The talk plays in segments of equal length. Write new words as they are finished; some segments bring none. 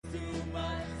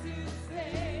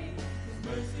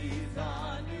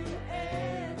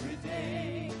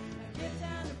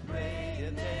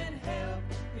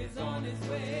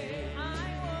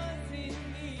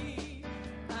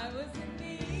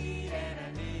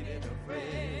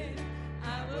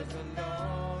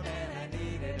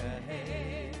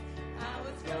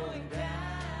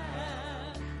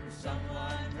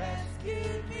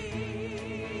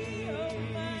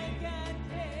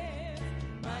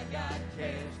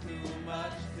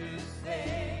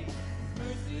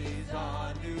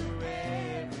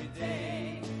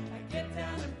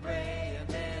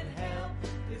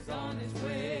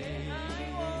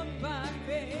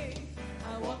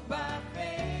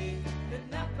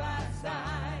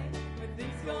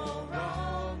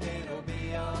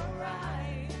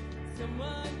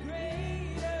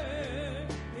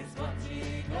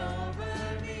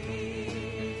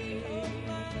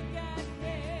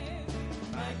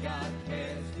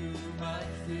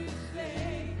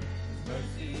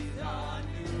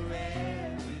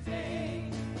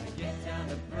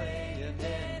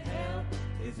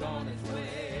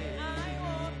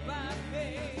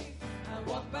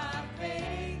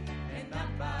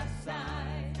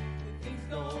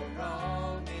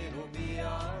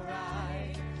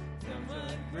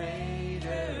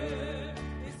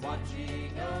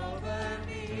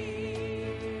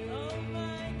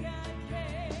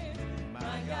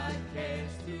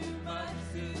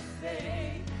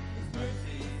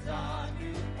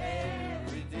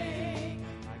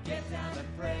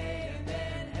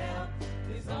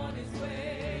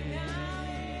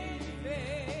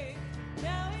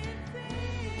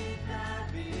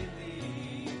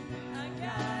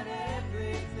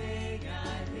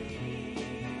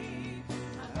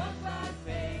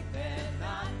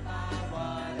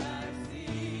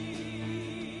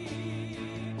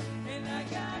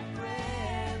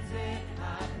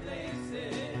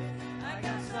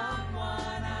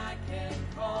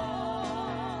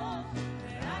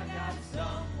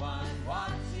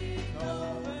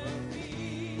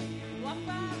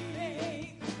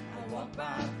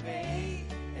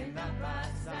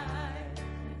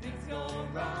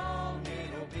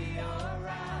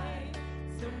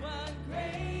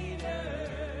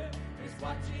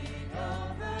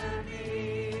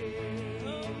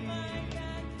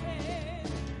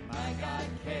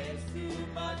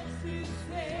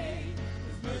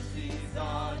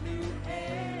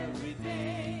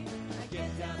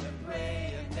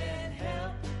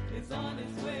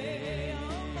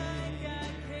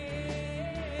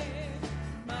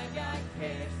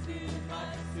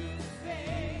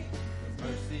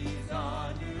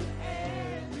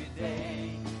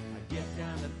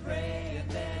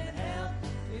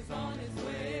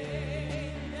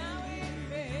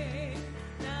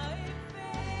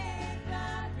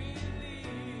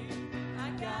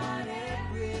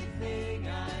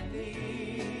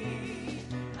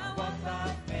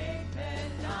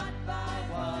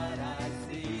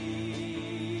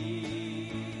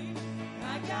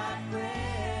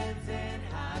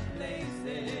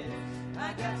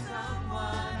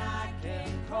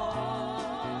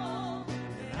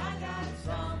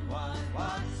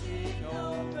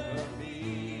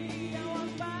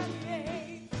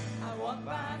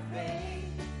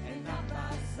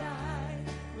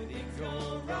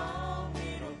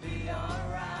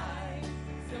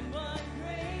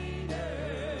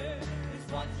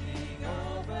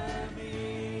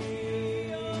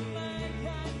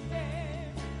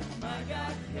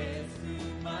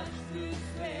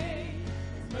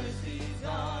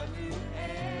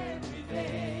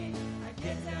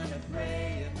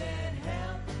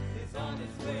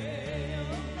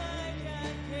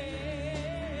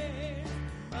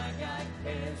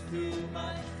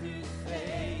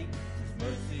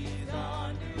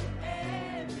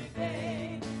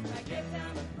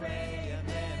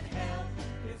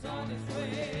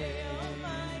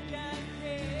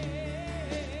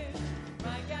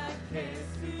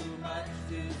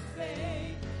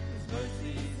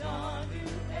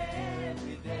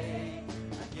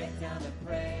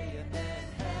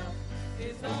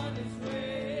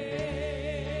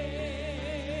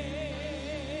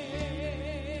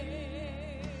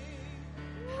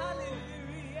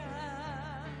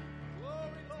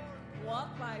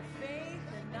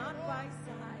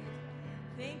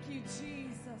you,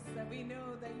 Jesus, that we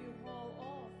know that you hold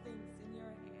all things in your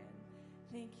hand.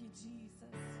 Thank you,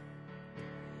 Jesus.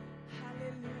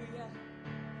 Hallelujah.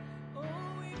 Oh,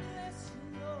 we bless you,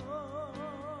 Lord,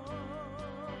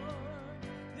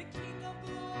 the King of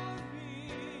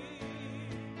glory.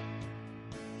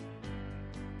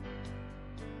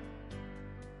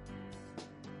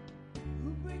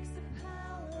 Who breaks the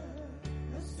power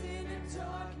of sin and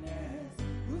darkness,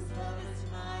 whose love is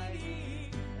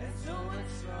mighty and so much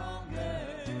stronger,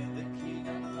 the King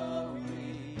of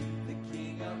glory, the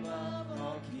King above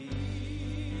all kings,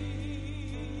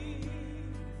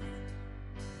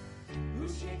 who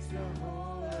shakes the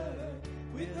whole earth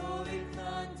with holy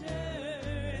thunder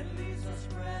and leaves us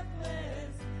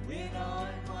breathless in awe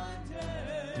and wonder,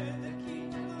 the King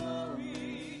of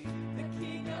glory, the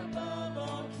King above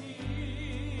all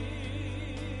kings.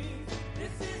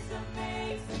 This is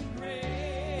amazing grace.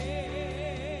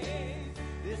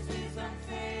 This is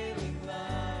unfailing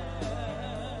love,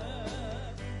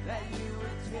 that you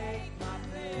would take my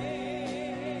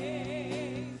place,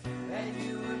 that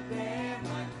you would bear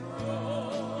my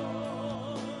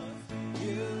cross.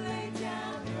 You laid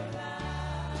down your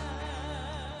life,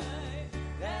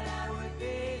 that I would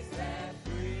be set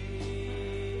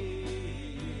free.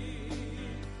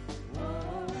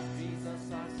 Oh, Jesus,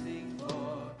 I sing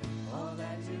for all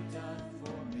that you've done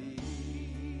for me.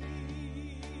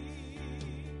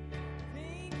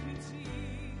 Thank you,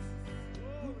 Jesus,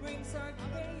 who brings our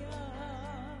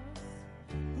chaos,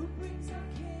 who brings our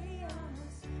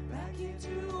chaos back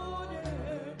into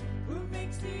order, who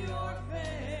makes the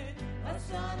orphan a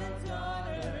son and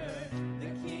daughter,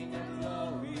 the King of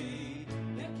glory,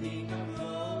 the King of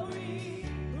glory,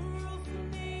 who rules the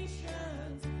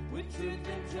nations with truth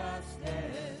and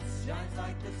justice, shines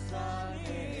like the sun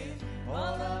in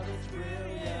all of its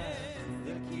brilliance,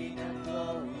 the King of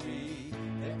glory,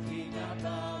 the King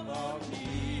above all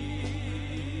kings.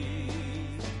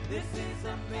 This is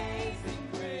amazing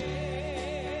grace.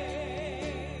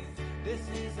 This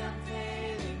is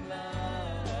unfailing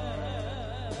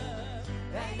love,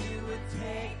 that you would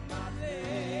take my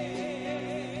place,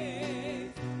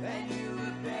 that you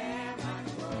would bear my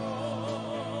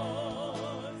cross.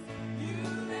 You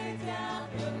laid down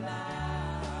your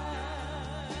life,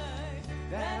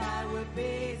 that I would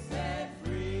be set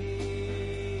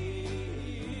free.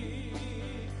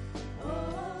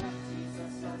 Oh,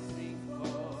 Jesus, I sing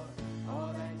for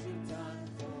all that you've done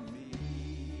for me.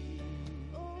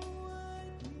 Oh, I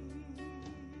need.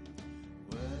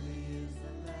 Worthy is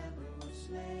the Lamb who was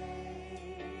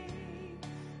slain.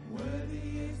 Worthy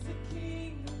is the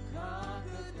King who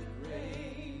conquered the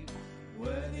grave.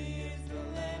 Worthy is the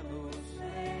Lamb who was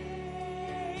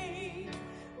slain.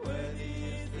 Worthy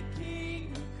is the King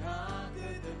who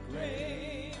conquered the grave.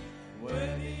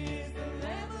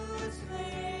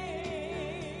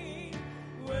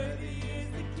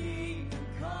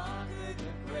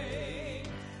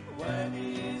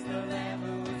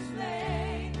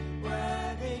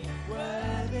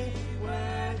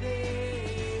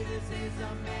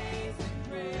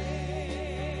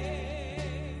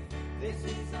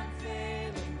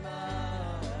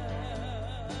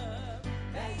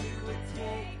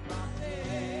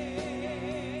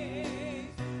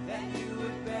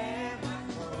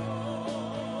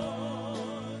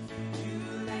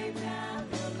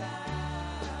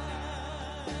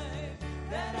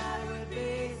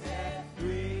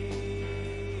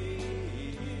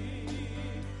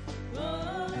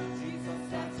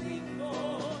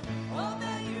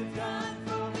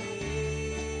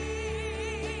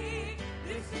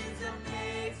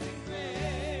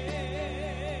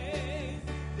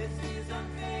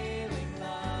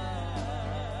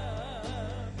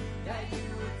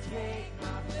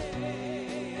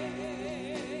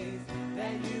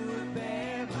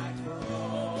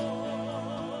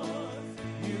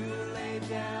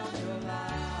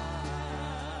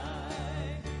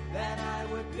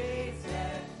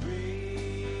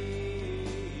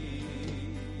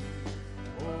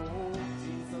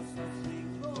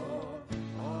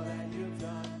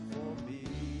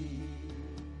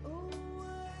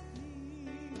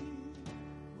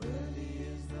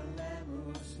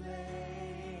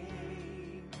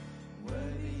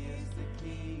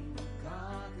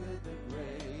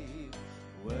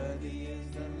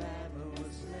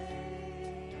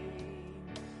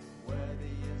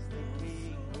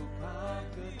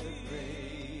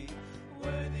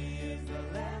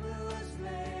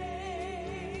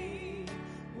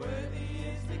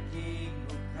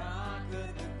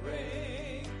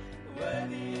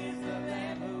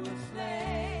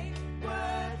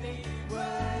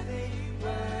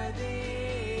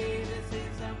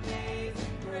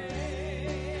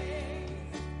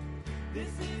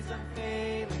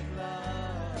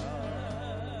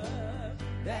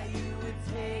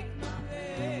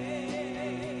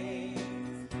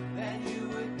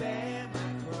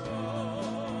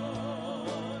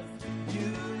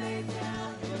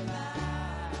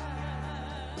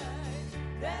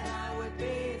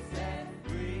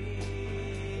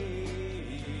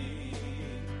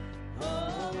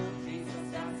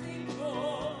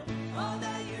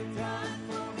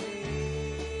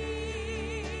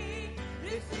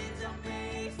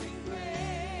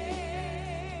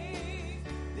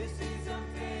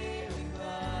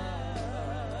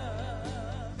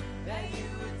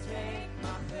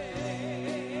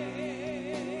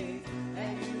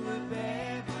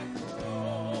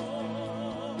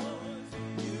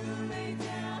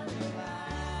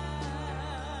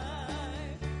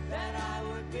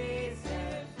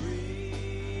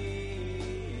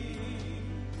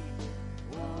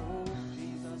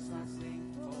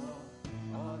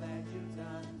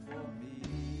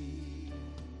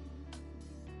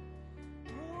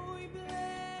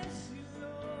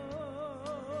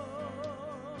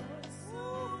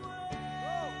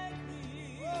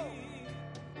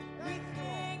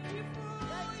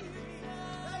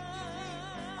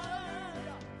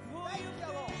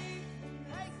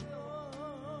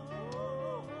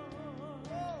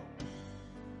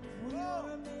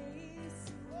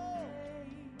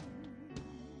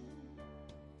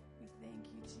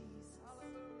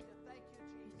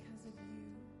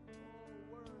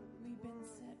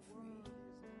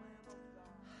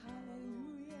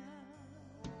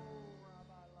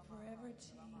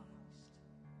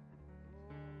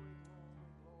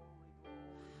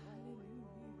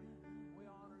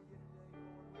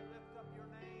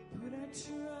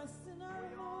 trust and our We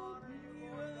hope honor in you,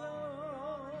 you Lord God. We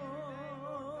honor your name,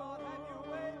 Lord God. Have your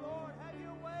way, alone. Lord. Have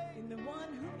your way. In the one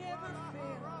who never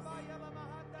fails,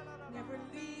 never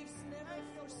leaves, never Thank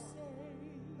you, Lord.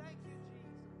 forsakes. Thank you,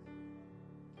 Jesus.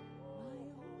 My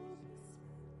hope is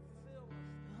Fill us.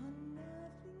 on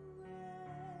nothing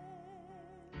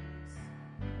less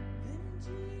than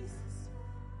Jesus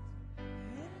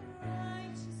and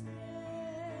righteousness.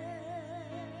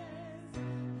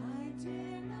 I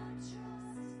dare not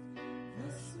trust the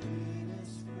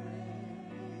sweetest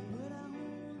frame, but I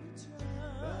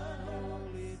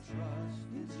only trust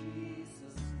in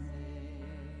Jesus' name.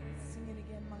 Sing it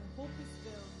again. My hope is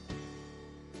filled.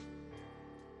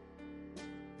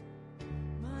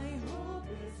 My hope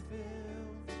is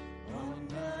built on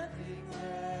nothing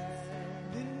less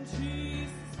than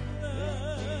Jesus'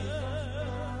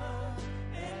 blood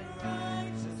and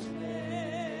righteousness.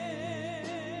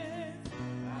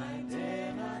 I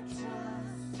dare not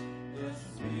trust the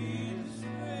sweetest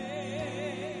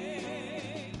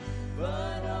frame,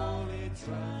 but only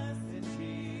trust in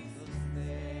Jesus'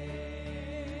 name.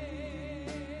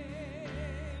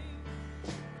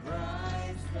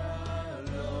 Christ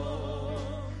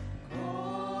alone,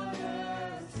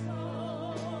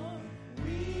 cornerstone,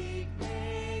 weak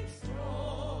made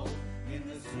strong in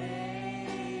the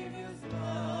Savior's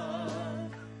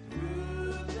love.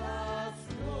 Through the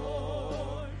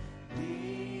storm,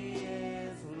 He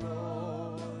is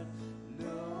Lord,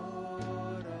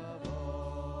 Lord of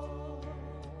all.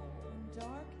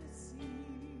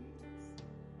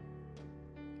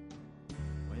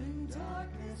 When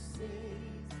darkness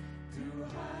seeks to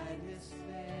hide His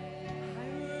face,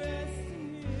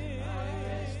 I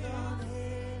rest on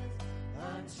His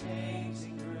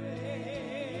unchanging grace.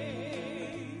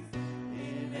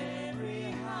 In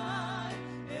every high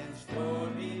and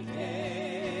stormy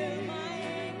gale, my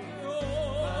anchor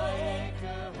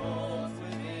holds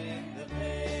within the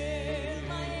veil.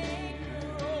 My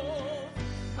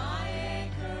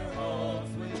anchor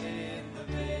holds within the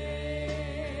veil.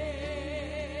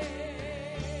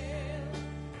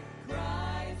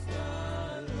 Christ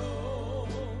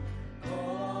alone,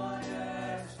 cornerstone,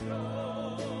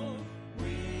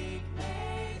 weak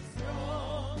made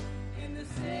strong in the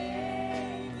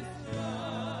Savior's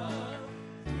love.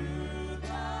 Through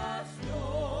the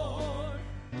storm,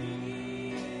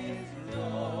 He is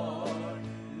Lord,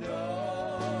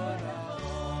 Lord of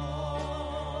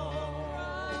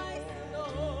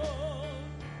all.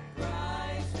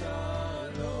 Christ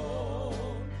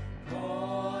alone,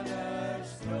 cornerstone,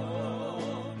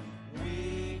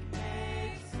 weak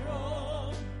made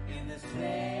strong in the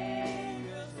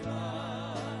Savior's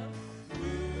love.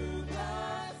 Through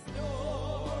the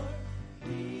storm,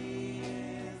 He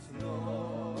is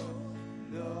Lord,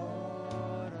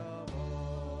 Lord of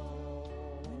all.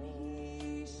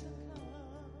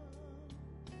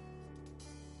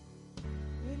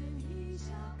 When He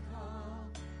shall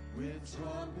come with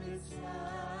trumpets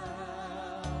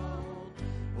sound,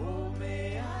 oh,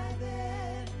 may I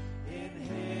then in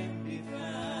Him be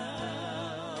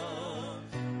found,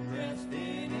 dressed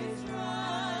in His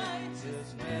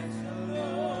righteousness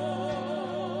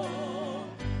alone,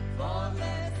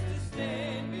 faultless to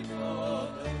stand before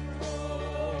the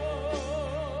throne.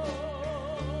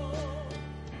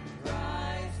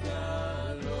 Christ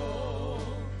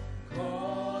alone,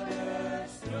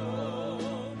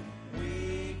 cornerstone,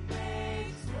 weak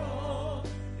made strong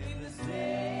in the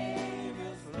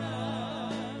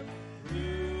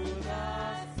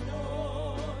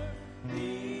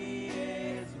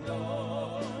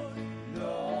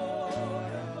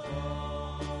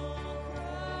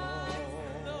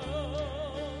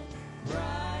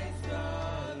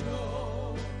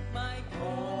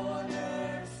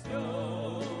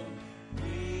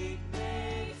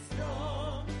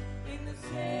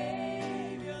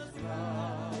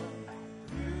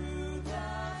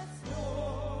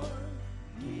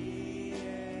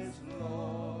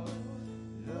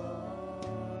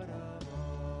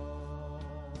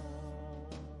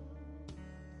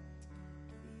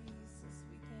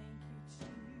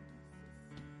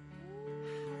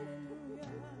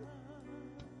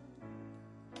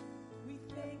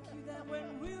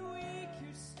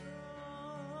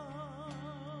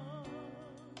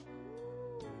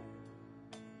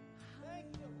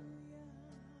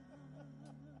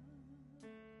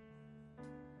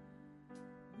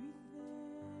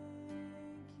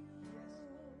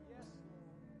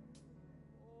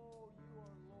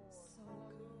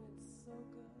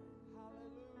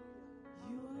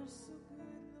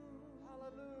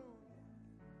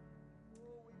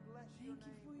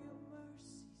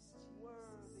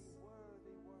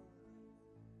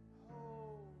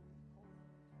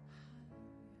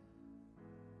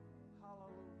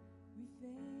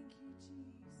thank you,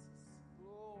 Jesus,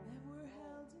 that we're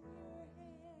held in your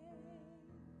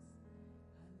hands.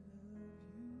 I love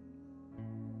you.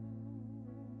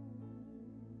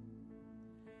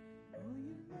 Oh,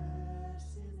 your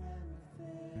mercy never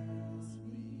fails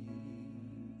me.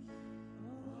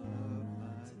 All of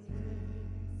my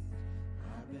days,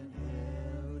 I've been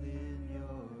held in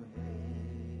your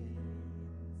hands.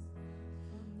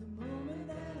 From the moment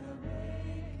that I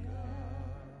wake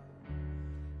up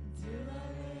till I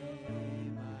lay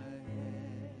my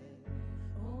head,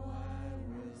 oh, I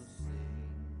will sing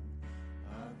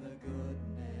of the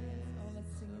goodness. Oh,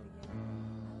 let's sing it again.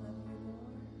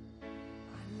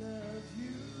 I love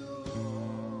you,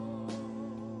 Lord.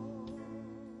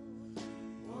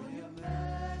 Oh, your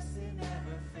mercy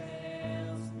never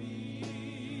fails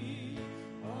me.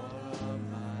 All of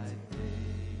my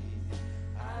days,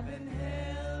 I've been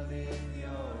held in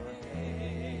your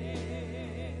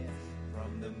hands.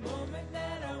 From the moment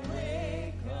that I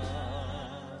wake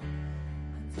up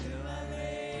until I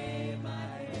lay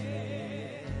my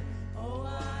head, oh,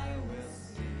 I will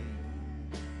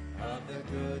sing of the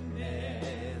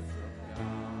goodness of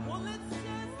God. Well, let's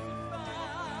testify.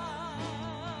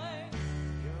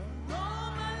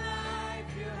 All my life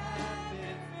you have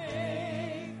been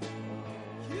faithful.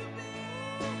 You've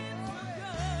been so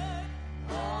good.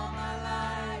 All my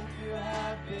life you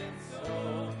have been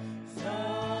so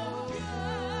good.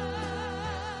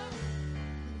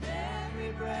 With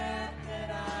every breath that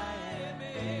I am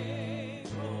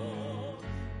able,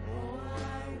 oh, I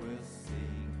will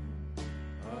sing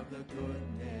of the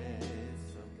goodness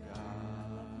of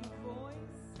God. Your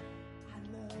voice, I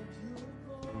love your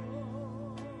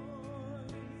voice.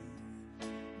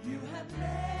 You have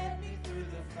led me through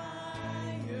the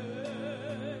fire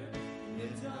in the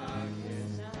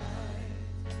darkest night.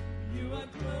 You are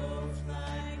close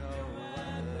like no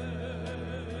other.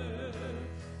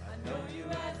 I know you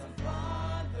as a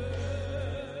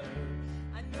father.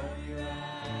 I know you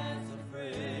as a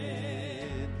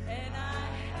friend. And I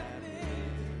have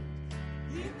lived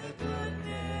in the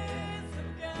goodness of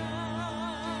God.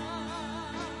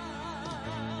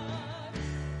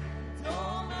 And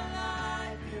all my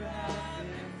life you have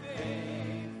been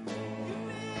faithful. You've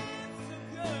been so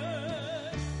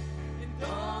good. And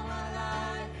all my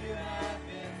life you have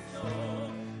been so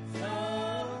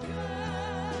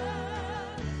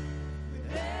good.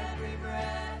 With every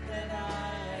breath that I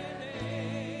am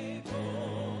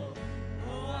able,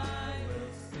 oh, I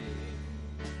will sing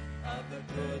of the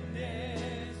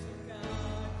goodness of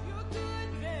God.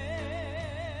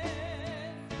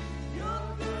 Your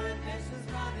goodness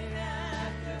is running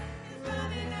after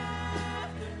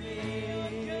me.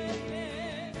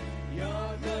 Your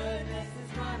goodness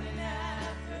is running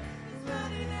after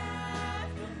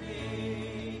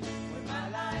me. When my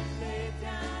life laid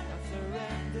down, I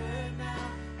surrender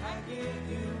now. I give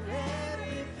you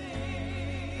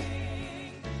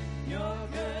everything. Your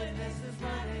goodness is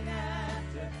running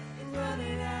after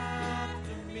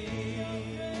me.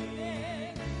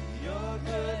 Your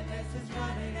goodness is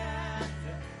running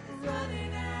after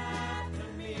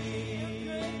me.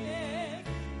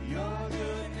 Your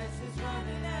goodness is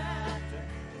running after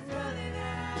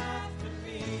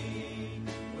me.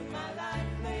 When my life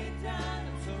laid down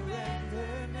and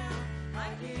surrender now,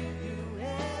 I give you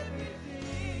everything.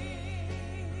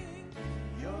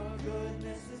 Your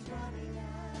goodness is running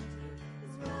after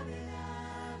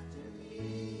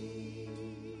me.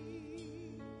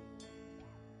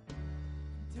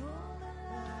 And all my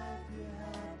life you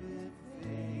have been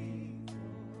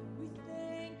faithful. We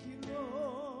thank you,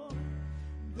 Lord.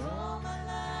 And all my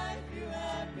life you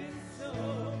have been so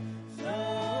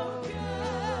good.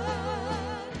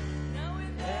 Now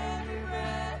with every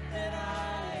breath that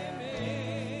I am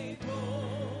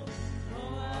able,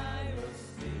 oh, I will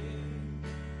sing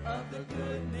of the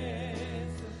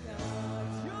goodness of God.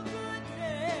 Your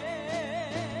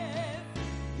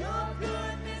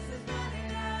goodness is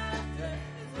running after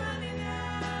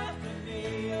me.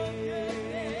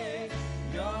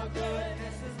 Your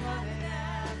goodness is running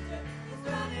after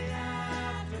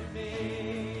me.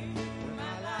 When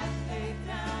my life laid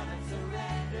down and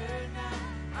surrendered now,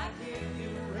 I give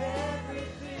you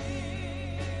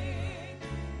everything.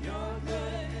 Your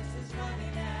goodness is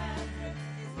running after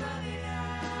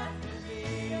me.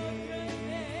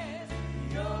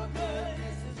 Your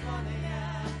goodness is running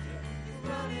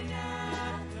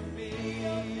after me.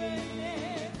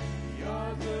 Your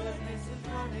goodness is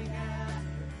running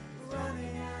after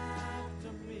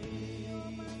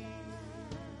me.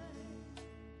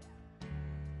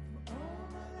 All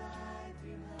my life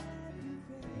you have been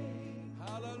faithful.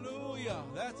 Hallelujah.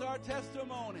 That's our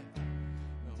testimony.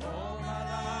 All my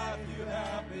life you have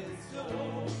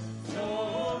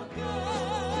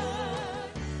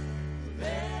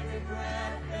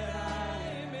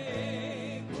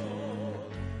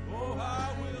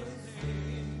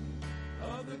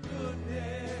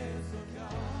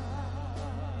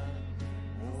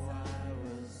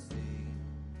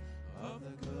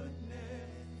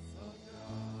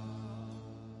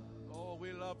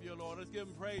you, Lord. Let's give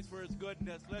him praise for his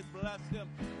goodness. Let's bless him.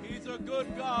 He's a good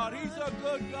God. He's a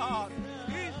good God.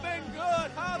 He's been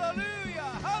good.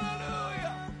 Hallelujah.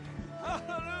 Hallelujah.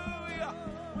 Hallelujah.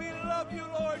 We love you,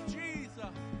 Lord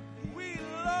Jesus. We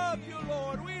love you,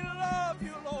 Lord. We love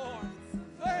you, Lord.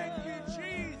 Thank you,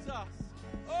 Jesus.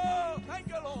 Oh, thank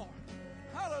you, Lord.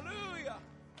 Hallelujah.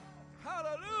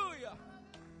 Hallelujah.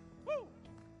 Woo.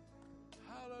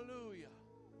 Hallelujah.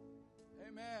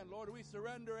 Amen. Lord, we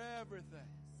surrender everything.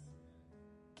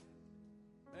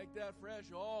 Make that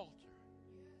fresh altar.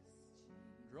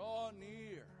 Draw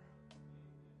near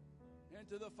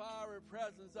into the fiery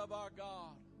presence of our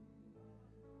God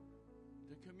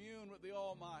to commune with the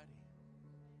Almighty,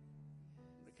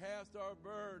 to cast our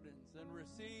burdens and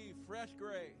receive fresh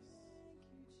grace,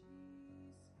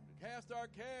 to cast our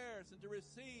cares and to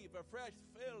receive a fresh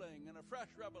filling and a fresh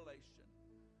revelation.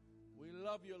 We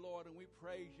love you, Lord, and we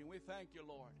praise you, and we thank you,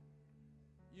 Lord.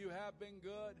 You have been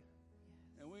good,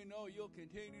 and we know you'll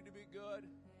continue to be good.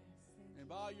 And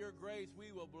by your grace,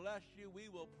 we will bless you, we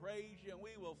will praise you, and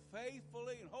we will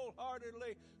faithfully and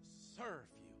wholeheartedly serve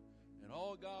you. And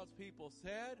all God's people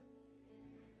said,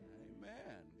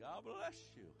 amen. God bless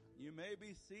you. You may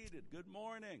be seated. Good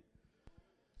morning.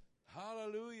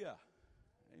 Hallelujah.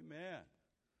 Amen.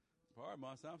 Pardon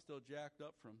us, I'm still jacked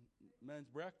up from men's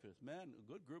breakfast. Men,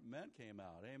 a good group of men came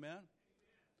out. Amen.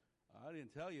 I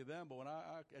didn't tell you then, but when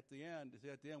I at the end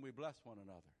we blessed one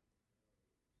another.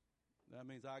 That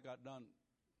means I got done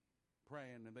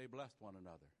praying and they blessed one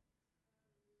another.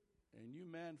 And you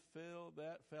men filled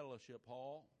that fellowship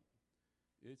hall.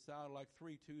 It sounded like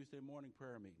 3 Tuesday morning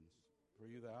prayer meetings for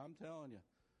you there. I'm telling you,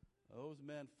 those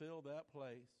men filled that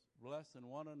place, blessing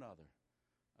one another.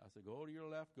 I said, go to your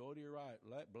left, go to your right.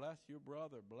 Bless your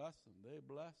brother, bless them. They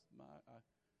blessed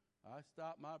I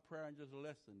stopped my prayer and just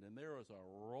listened, and there was a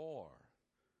roar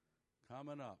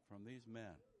coming up from these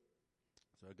men.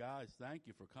 So, guys, thank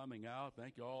you for coming out.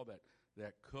 Thank you all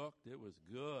that cooked. It was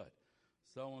good.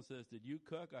 Someone says, did you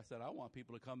cook? I said, I want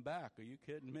people to come back. Are you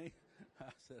kidding me?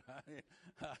 I said,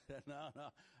 no.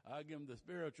 I'll give them the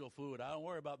spiritual food. I don't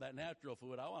worry about that natural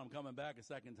food. I want them coming back a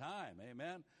second time.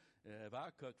 Amen. If I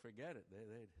cook, forget it.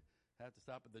 They'd have to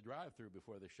stop at the drive-thru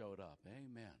before they showed up.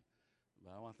 Amen.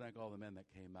 But I want to thank all the men that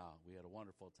came out. We had a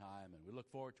wonderful time, and we look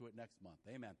forward to it next month.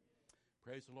 Amen.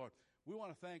 Praise the Lord. We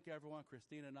want to thank everyone,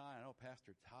 Christina and I know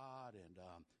Pastor Todd and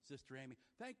Sister Amy.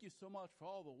 Thank you so much for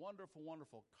all the wonderful,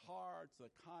 wonderful cards, the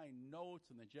kind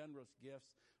notes, and the generous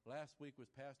gifts. Last week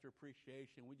was Pastor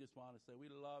Appreciation. We just want to say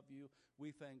we love you. We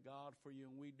thank God for you,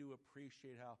 and we do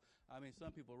appreciate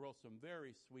some people wrote some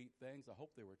very sweet things. I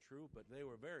hope they were true, but they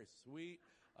were very sweet.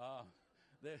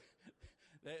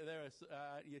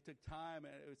 You took time,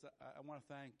 and I want to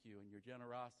thank you and your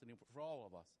generosity for all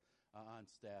of us on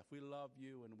staff. We love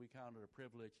you, and we count it a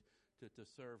privilege to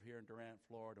serve here in Durant,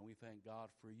 Florida, and we thank God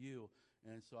for you.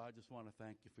 And so I just want to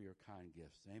thank you for your kind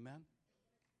gifts. Amen?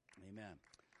 Amen.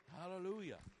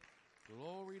 Hallelujah.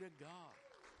 Glory to God.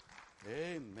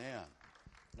 Amen.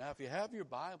 Now, if you have your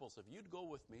Bibles, if you'd go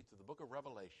with me to the book of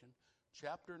Revelation,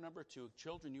 chapter number 2.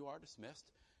 Children, you are dismissed.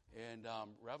 And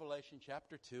Revelation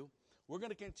chapter 2. We're going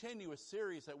to continue a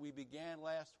series that we began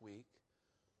last week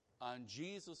on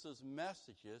Jesus'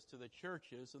 messages to the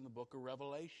churches in the book of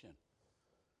Revelation.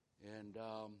 And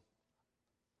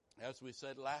as we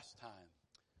said last time,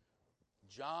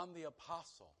 John the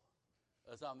Apostle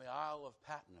is on the Isle of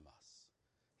Patmos.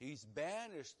 He's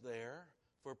banished there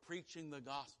for preaching the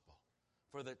gospel,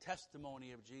 for the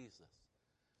testimony of Jesus.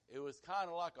 It was kind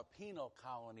of like a penal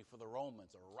colony for the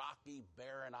Romans, a rocky,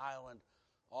 barren island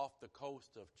off the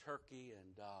coast of Turkey.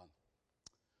 And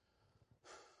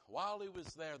while he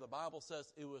was there, the Bible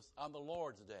says it was on the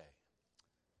Lord's day.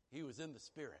 He was in the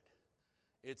Spirit.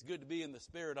 It's good to be in the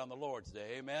Spirit on the Lord's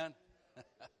day. Amen?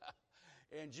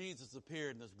 And Jesus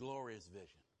appeared in this glorious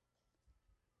vision.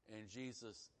 And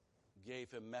Jesus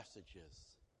gave him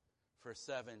messages for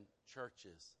 7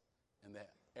 churches in the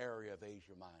area of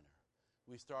Asia Minor.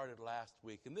 We started last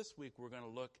week, and this week we're going to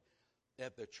look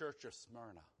at the church of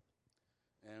Smyrna,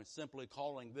 and simply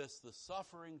calling this the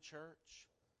suffering church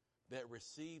that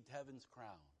received heaven's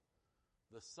crown.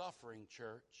 The suffering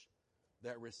church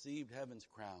that received heaven's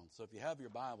crown. So if you have your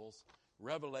Bibles,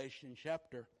 Revelation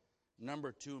chapter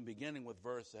number 2, and beginning with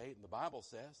verse 8, and the Bible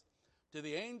says, to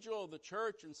the angel of the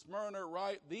church in Smyrna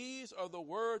write, these are the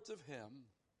words of him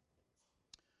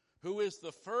who is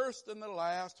the first and the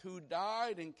last, who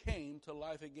died and came to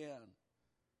life again.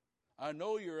 I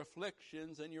know your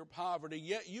afflictions and your poverty,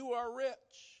 yet you are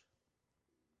rich.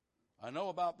 I know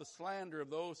about the slander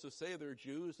of those who say they're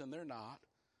Jews and they're not,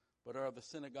 but are of the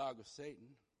synagogue of Satan.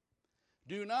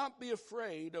 Do not be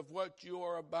afraid of what you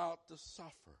are about to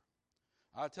suffer.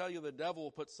 I tell you, the devil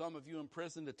will put some of you in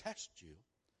prison to test you,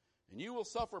 and you will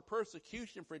suffer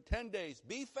persecution for 10 days.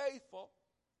 Be faithful,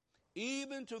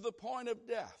 even to the point of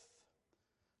death,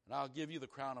 and I'll give you the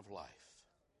crown of life.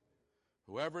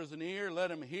 Whoever has an ear,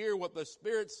 let him hear what the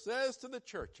Spirit says to the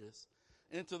churches,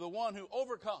 and to the one who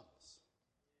overcomes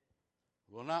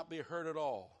will not be hurt at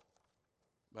all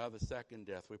by the second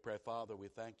death. We pray, Father, we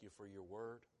thank you for your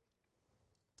word.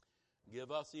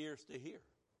 Give us ears to hear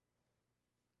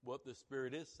what the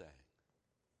Spirit is saying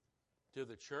to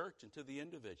the church and to the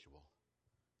individual.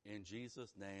 In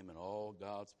Jesus' name, and all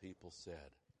God's people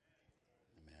said,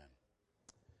 amen.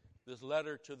 This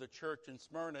letter to the church in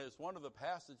Smyrna is one of the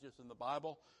passages in the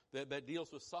Bible that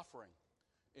deals with suffering,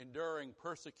 enduring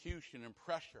persecution and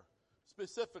pressure,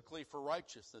 specifically for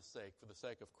righteousness' sake, for the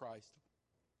sake of Christ.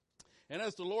 And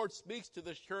as the Lord speaks to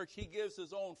this church, he gives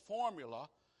his own formula,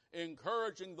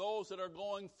 encouraging those that are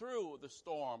going through the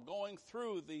storm, going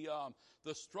through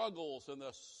the struggles and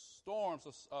the storms,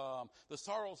 the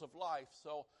sorrows of life.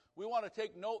 So we want to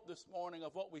take note this morning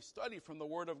of what we study from the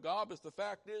Word of God, because the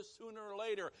fact is, sooner or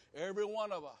later, every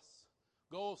one of us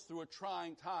goes through a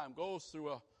trying time, goes through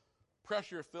a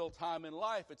pressure-filled time in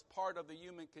life. It's part of the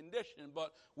human condition,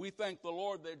 but we thank the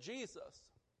Lord that Jesus,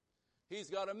 he's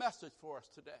got a message for us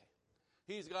today.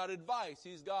 He's got advice.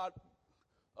 He's got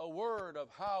a word of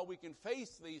how we can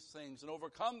face these things and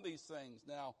overcome these things.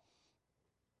 Now,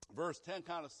 verse 10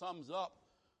 kind of sums up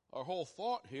our whole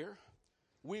thought here.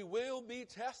 We will be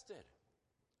tested,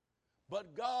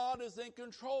 but God is in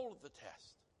control of the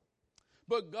test.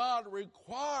 But God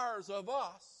requires of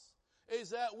us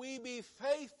is that we be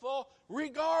faithful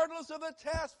regardless of the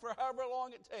test for however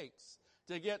long it takes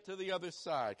to get to the other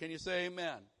side. Can you say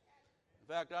amen?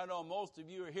 In fact, I know most of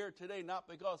you are here today not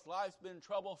because life's been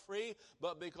trouble-free,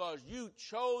 but because you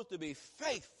chose to be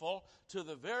faithful to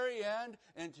the very end,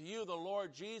 and to you the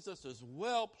Lord Jesus is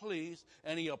well pleased,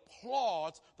 and he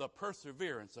applauds the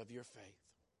perseverance of your faith.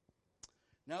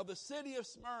 Now, the city of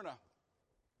Smyrna,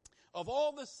 of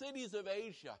all the cities of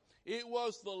Asia, it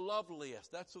was the loveliest.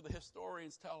 That's what the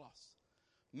historians tell us.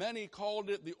 Many called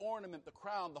it the ornament, the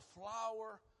crown, the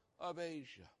flower of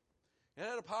Asia. It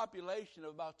had a population of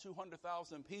about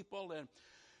 200,000 people, and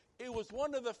it was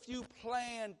one of the few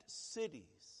planned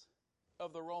cities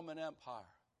of the Roman Empire.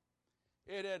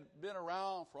 It had been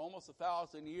around for almost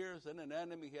 1,000 years, and an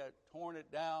enemy had torn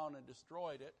it down and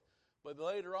destroyed it. But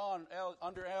later on,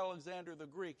 under Alexander the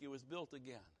Greek, it was built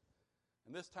again.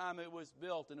 And this time it was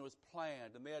built and it was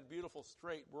planned, and they had beautiful,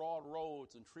 straight, broad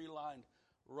roads and tree-lined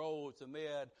roads, and they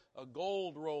had a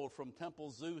gold road from Temple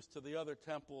Zeus to the other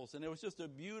temples, and it was just a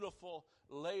beautiful,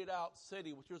 laid-out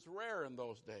city, which was rare in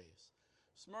those days.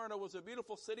 Smyrna was a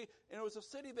beautiful city, and it was a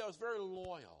city that was very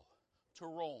loyal to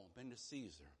Rome and to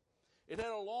Caesar. It had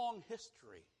a long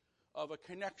history of a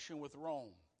connection with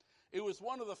Rome. It was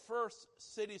one of the first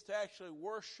cities to actually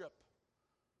worship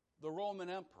the Roman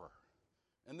emperor,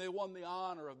 and they won the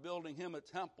honor of building him a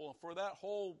temple. And for that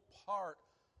whole part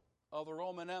of the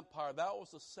Roman Empire, that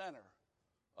was the center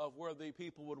of where the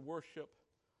people would worship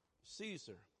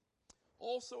Caesar.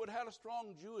 Also, it had a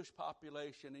strong Jewish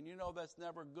population, and you know that's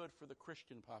never good for the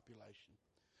Christian population.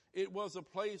 It was a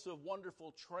place of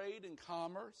wonderful trade and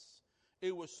commerce.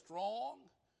 It was strong.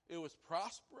 It was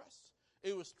prosperous.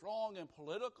 It was strong in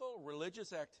political,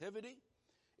 religious activity.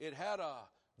 It had a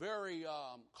very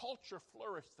culture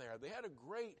flourished there. They had a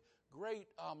great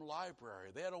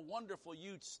library. They had a wonderful,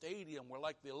 huge stadium where,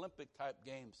 like, the Olympic-type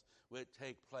games would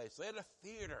take place. They had a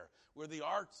theater where the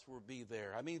arts would be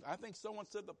there. I mean, I think someone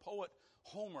said the poet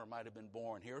Homer might have been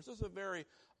born here. This is a very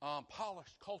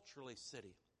polished, culturally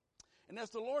city. And as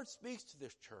the Lord speaks to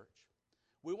this church,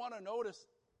 we want to notice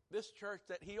this church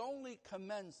that he only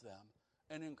commends them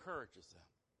and encourages them.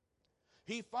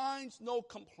 He finds no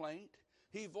complaint.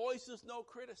 He voices no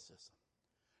criticism.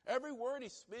 Every word he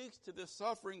speaks to this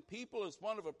suffering people is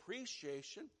one of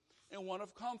appreciation and one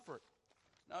of comfort.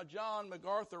 Now, John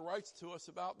MacArthur writes to us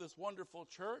about this wonderful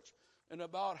church and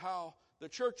about how the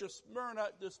church of Smyrna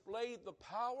displayed the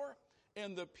power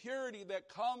and the purity that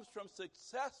comes from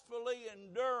successfully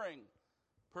enduring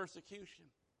persecution.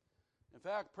 In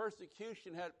fact,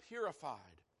 persecution had purified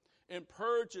and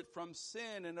purged it from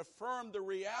sin and affirmed the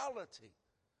reality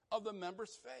of the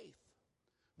members' faith.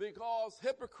 Because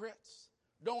hypocrites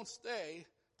don't stay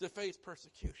to face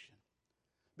persecution.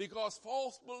 Because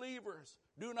false believers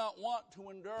do not want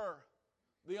to endure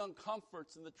the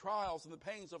uncomforts and the trials and the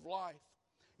pains of life.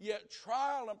 Yet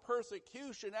trial and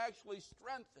persecution actually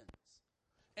strengthens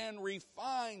and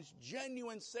refines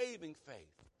genuine saving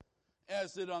faith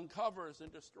as it uncovers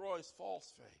and destroys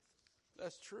false faith.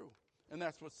 That's true. And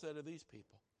that's what's said of these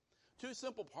people. Two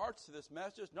simple parts to this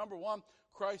message. Number one,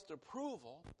 Christ's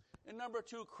approval. And number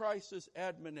two, Christ's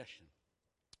admonition.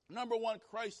 Number one,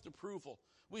 Christ's approval.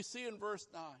 We see in verse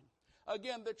 9.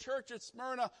 Again, the church at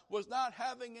Smyrna was not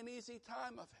having an easy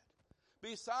time of it.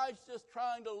 Besides just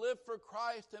trying to live for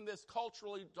Christ in this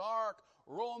culturally dark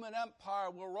Roman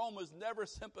Empire where Rome was never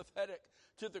sympathetic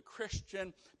to the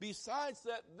Christian, besides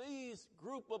that, these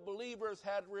group of believers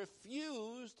had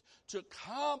refused to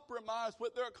compromise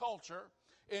with their culture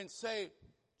and say,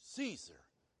 Caesar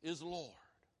is Lord.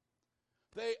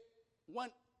 They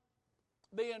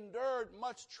endured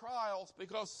much trials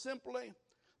because simply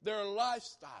their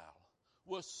lifestyle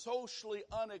was socially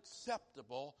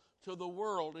unacceptable to the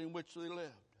world in which they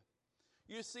lived.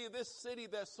 You see, this city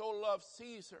that so loved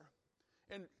Caesar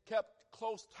and kept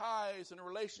close ties and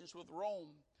relations with Rome,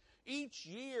 each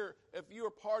year, if you were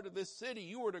part of this city,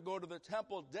 you were to go to the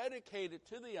temple dedicated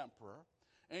to the emperor,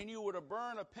 and you were to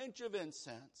burn a pinch of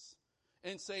incense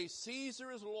and say,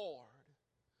 Caesar is Lord,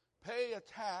 pay a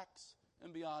tax,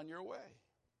 and be on your way.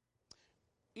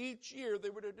 Each year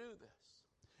they were to do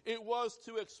this. It was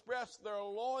to express their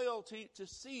loyalty to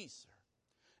Caesar,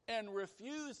 and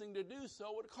refusing to do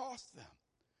so would cost them.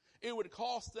 It would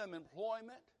cost them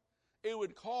employment. It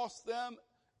would cost them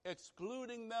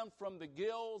excluding them from the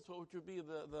guilds, which would be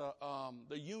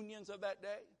the unions of that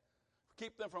day,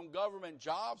 keep them from government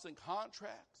jobs and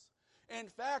contracts. In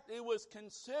fact, it was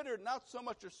considered not so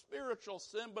much a spiritual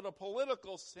sin, but a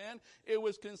political sin. It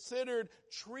was considered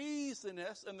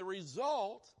treasonous, and the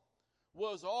result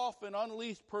was often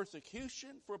unleashed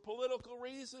persecution for political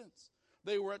reasons.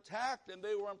 They were attacked and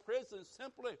they were imprisoned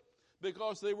simply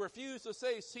because they refused to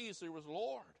say Caesar was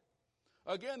Lord.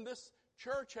 Again, this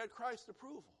church had Christ's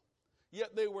approval,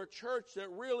 yet they were a church that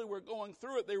really were going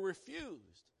through it. They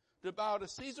refused to bow to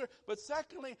Caesar. But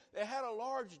secondly, they had a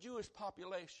large Jewish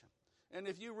population. And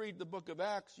if you read the book of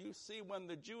Acts, you see when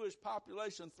the Jewish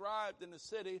population thrived in the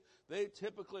city, they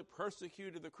typically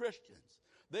persecuted the Christians.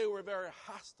 They were very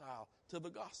hostile to the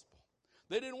gospel.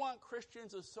 They didn't want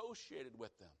Christians associated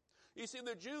with them. You see,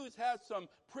 the Jews had some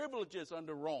privileges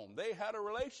under Rome. They had a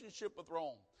relationship with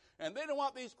Rome. And they didn't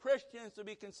want these Christians to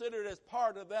be considered as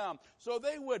part of them. So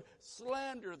they would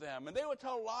slander them, and they would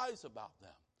tell lies about them.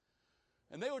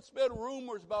 And they would spread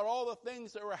rumors about all the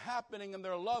things that were happening in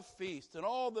their love feast and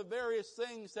all the various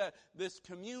things that this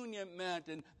communion meant.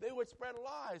 And they would spread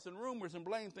lies and rumors and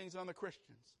blame things on the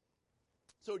Christians.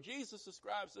 So Jesus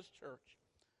describes this church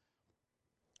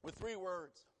with 3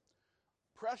 words: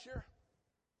 pressure,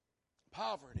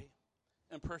 poverty,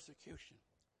 and persecution.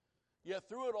 Yet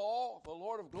through it all, the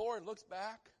Lord of glory looks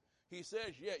back. He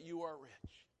says, yet you are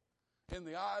rich. In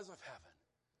the eyes of heaven,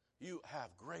 you have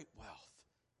great wealth.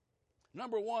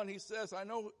 Number 1, he says, I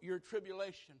know your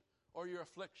tribulation or your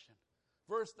affliction.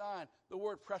 Verse 9, the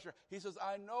word pressure. He says,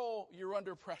 I know you're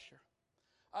under pressure.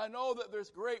 I know that there's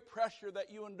great pressure that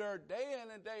you endure day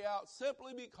in and day out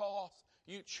simply because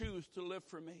you choose to live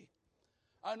for me.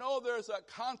 I know there's a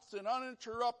constant,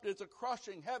 uninterrupted, it's a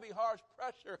crushing, heavy, harsh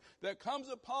pressure that comes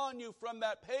upon you from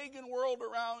that pagan world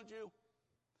around you,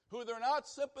 who they're not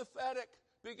sympathetic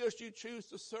because you choose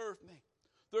to serve me.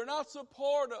 They're not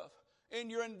supportive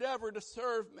in your endeavor to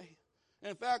serve me.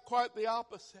 In fact, quite the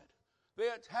opposite. They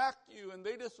attack you and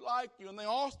they dislike you and they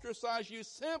ostracize you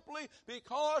simply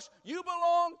because you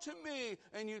belong to me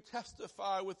and you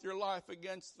testify with your life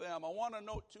against them. I want to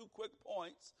note 2 quick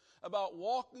points about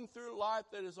walking through life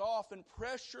that is often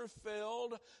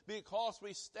pressure-filled because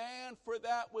we stand for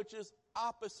that which is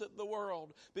opposite the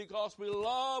world. Because we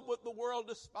love what the world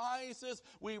despises,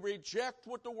 we reject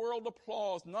what the world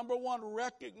applauds. Number 1,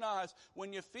 recognize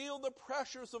when you feel the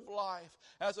pressures of life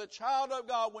as a child of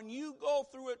God, when you go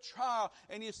through a trial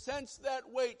and you sense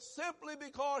that weight simply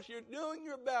because you're doing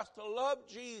your best to love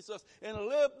Jesus and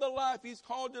live the life He's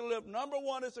called you to live. Number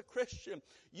 1, as a Christian,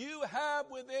 you have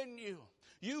within you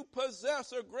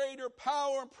possess a greater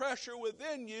power and pressure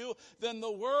within you than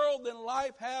the world and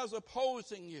life has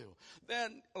opposing you,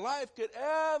 than life could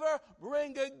ever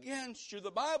bring against you.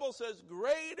 The Bible says,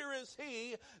 greater is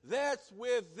He that's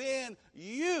within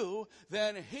you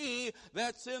than he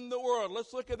that's in the world.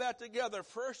 Let's look at that together.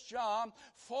 1 John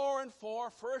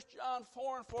 4:4. 1 John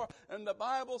 4:4. And the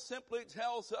Bible simply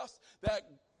tells us that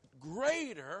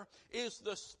greater is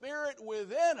the spirit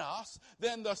within us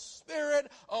than the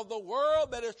spirit of the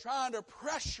world that is trying to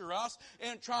pressure us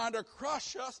and trying to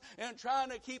crush us and trying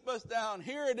to keep us down.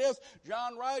 Here it is.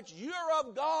 John writes, you're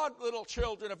of God, little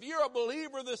children. If you're a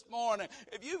believer this morning,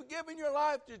 if you've given your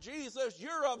life to Jesus,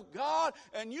 you're of God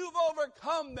and you've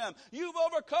overcome them. You've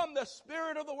overcome the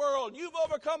spirit of the world. You've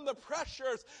overcome the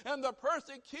pressures and the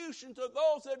persecutions of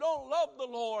those that don't love the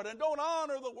Lord and don't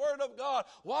honor the Word of God.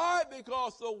 Why?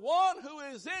 Because the one who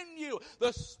is in you,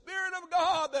 the Spirit of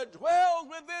God that dwells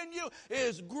within you,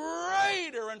 is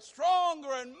greater and stronger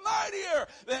and mightier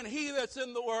than he that's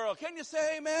in the world. Can you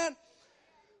say amen?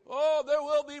 Oh, there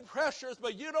will be pressures,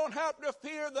 but you don't have to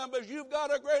fear them because you've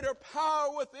got a greater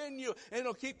power within you. And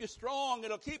it'll keep you strong.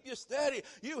 It'll keep you steady.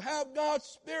 You have God's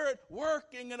Spirit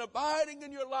working and abiding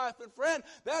in your life. And friend,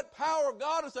 that power of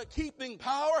God is a keeping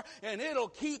power, and it'll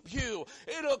keep you.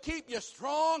 It'll keep you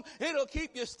strong. It'll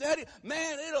keep you steady.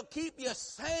 Man, it'll keep you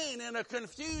sane in a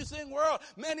confusing world.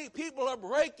 Many people are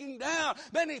breaking down.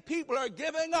 Many people are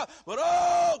giving up. But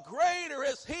oh, greater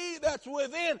is He that's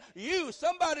within you.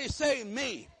 Somebody say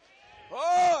me.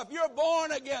 Oh, if you're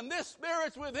born again, this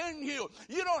Spirit's within you.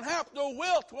 You don't have to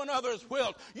wilt when others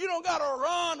wilt. You don't got to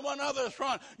run when others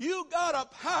run. You got a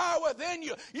power within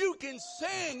you. You can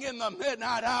sing in the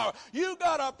midnight hour. You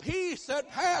got a peace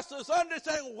that passes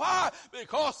understanding. Why?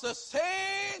 Because the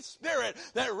same Spirit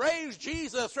that raised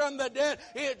Jesus from the dead,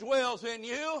 it dwells in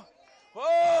you.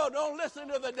 Oh, don't listen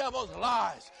to the devil's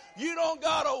lies. You don't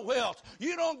gotta wilt.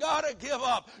 You don't gotta give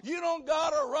up. You don't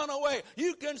gotta run away.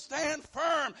 You can stand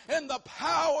firm in the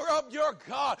power of your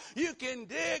God. You can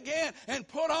dig in and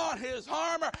put on His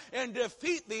armor and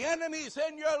defeat the enemies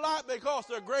in your life because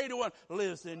the greater one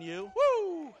lives in you.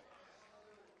 Woo!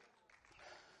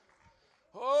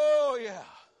 Oh, yeah.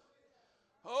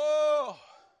 Oh.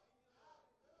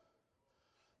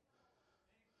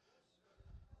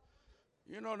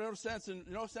 You know, no sense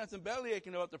in belly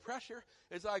aching about the pressure.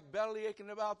 It's like belly aching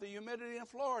about the humidity in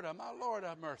Florida. My Lord,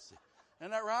 have mercy.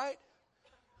 Isn't that right?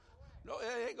 No,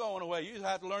 it ain't going away. You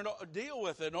have to learn to deal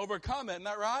with it and overcome it. Isn't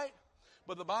that right?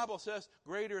 But the Bible says,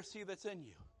 greater is He that's in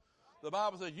you. The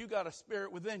Bible says you got a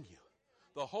spirit within you,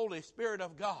 the Holy Spirit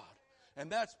of God.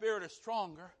 And that spirit is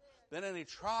stronger than any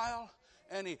trial,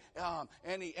 any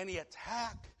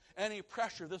attack, any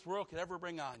pressure this world could ever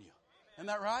bring on you. Isn't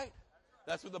that right?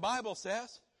 That's what the Bible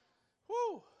says.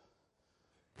 Woo.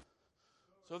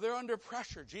 So they're under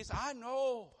pressure. Jesus, I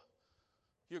know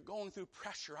you're going through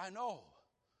pressure. I know.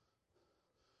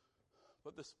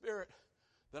 But the Spirit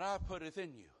that I put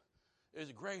within you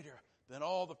is greater than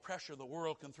all the pressure the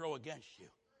world can throw against you.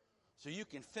 So you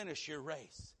can finish your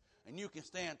race. And you can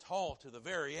stand tall to the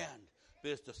very end.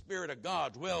 Because the Spirit of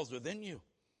God dwells within you.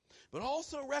 But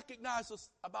also recognize this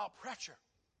about pressure.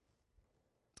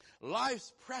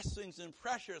 Life's pressings and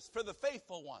pressures for the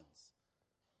faithful ones.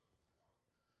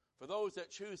 For those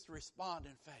that choose to respond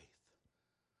in faith.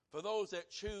 For those that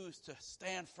choose to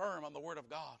stand firm on the Word of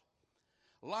God.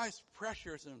 Life's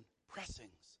pressures and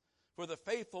pressings for the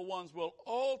faithful ones will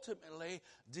ultimately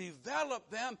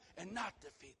develop them and not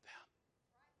defeat them.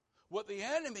 What the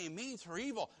enemy means for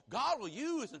evil, God will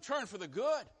use and turn for the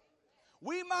good.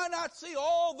 We might not see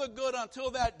all the good until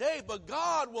that day, but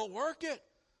God will work it.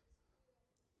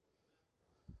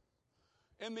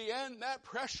 In the end, that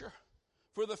pressure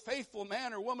for the faithful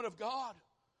man or woman of God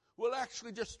will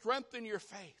actually just strengthen your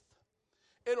faith.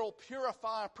 It'll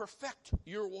purify and perfect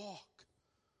your walk.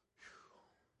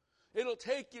 It'll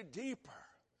take you deeper.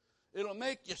 It'll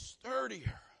make you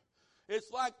sturdier.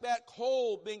 It's like that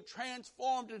coal being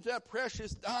transformed into that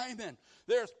precious diamond.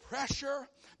 There's pressure,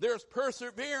 there's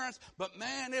perseverance, but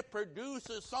man, it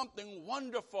produces something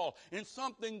wonderful and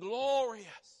something glorious.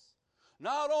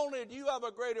 Not only do you have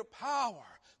a greater power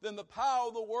than the power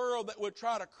of the world that would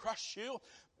try to crush you,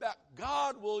 that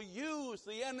God will use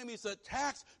the enemy's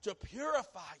attacks to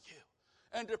purify you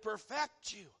and to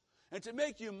perfect you and to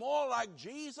make you more like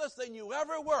Jesus than you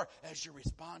ever were as you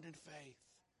respond in faith.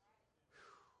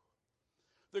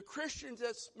 The Christians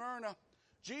at Smyrna,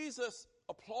 Jesus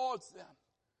applauds them.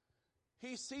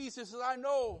 He sees this, says, I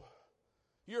know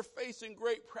you're facing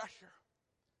great pressure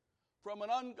from an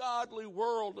ungodly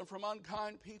world and from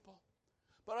unkind people.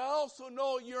 But I also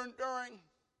know you're enduring,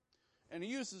 and he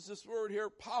uses this word here,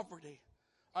 poverty.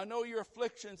 I know your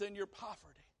afflictions and your poverty,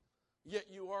 yet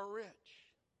you are rich.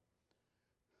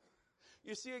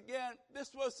 You see, again,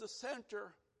 this was the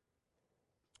center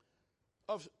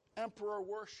of emperor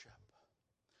worship.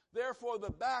 Therefore,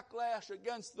 the backlash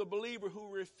against the believer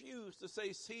who refused to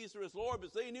say Caesar is Lord,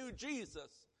 because they knew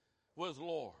Jesus was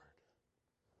Lord.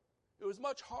 It was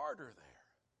much harder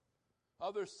there.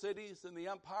 Other cities in the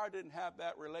empire didn't have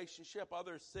that relationship.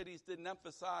 Other cities didn't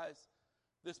emphasize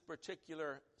this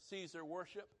particular Caesar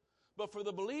worship. But for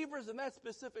the believers in that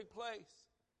specific place,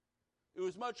 it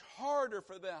was much harder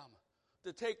for them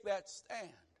to take that stand.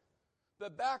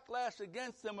 The backlash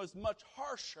against them was much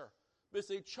harsher because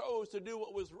they chose to do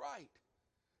what was right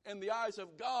in the eyes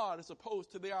of God as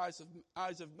opposed to the eyes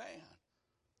of man.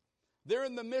 They're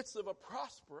in the midst of a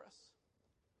prosperous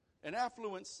and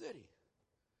affluent city.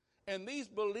 And these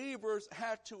believers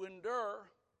had to endure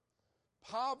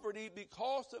poverty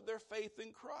because of their faith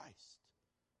in Christ.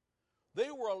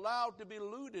 They were allowed to be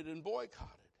looted and boycotted.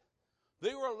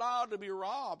 They were allowed to be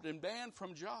robbed and banned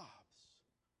from jobs.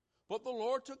 But the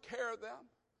Lord took care of them.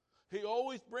 He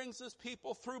always brings his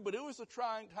people through, but it was a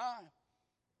trying time.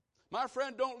 My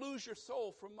friend, don't lose your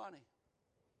soul for money.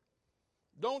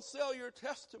 Don't sell your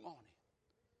testimony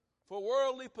for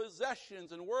worldly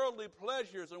possessions and worldly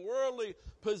pleasures and worldly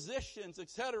positions,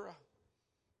 etc.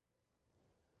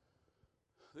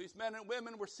 These men and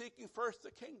women were seeking first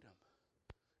the kingdom,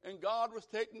 and God was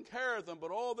taking care of them,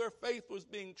 but all their faith was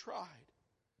being tried.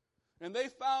 And they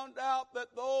found out that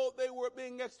though they were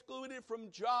being excluded from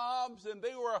jobs and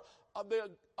the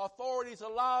authorities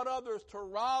allowed others to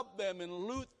rob them and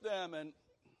loot them and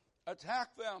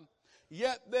attack them,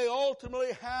 yet they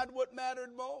ultimately had what mattered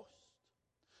most.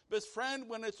 Because friend,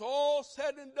 when it's all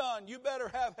said and done, you better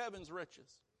have heaven's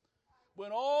riches.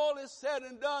 When all is said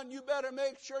and done, you better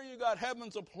make sure you got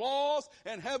heaven's applause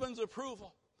and heaven's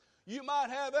approval. You might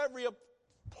have every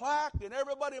plaque and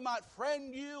everybody might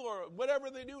friend you or whatever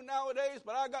they do nowadays,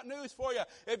 but I got news for you.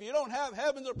 If you don't have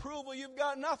heaven's approval, you've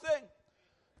got nothing.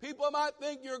 People might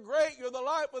think you're great, you're the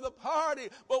life of the party,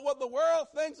 but what the world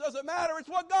thinks doesn't matter. It's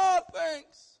what God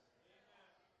thinks.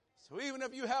 So even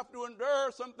if you have to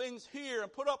endure some things here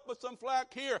and put up with some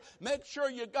flack here, make sure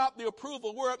you got the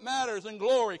approval where it matters in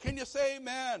glory. Can you say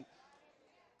amen?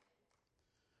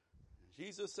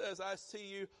 Jesus says, I see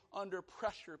you under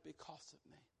pressure because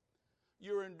of me.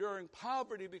 You're enduring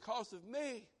poverty because of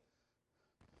me.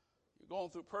 You're going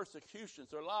through persecutions.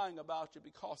 They're lying about you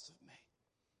because of me.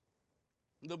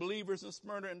 The believers in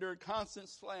Smyrna endured constant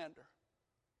slander,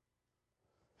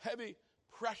 heavy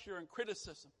pressure and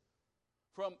criticism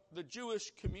from the Jewish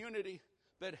community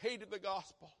that hated the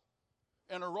gospel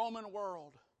and a Roman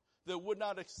world that would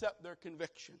not accept their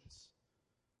convictions.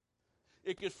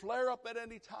 It could flare up at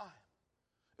any time.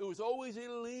 It was always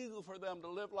illegal for them to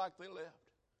live like they lived.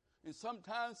 And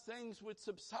sometimes things would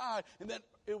subside, and then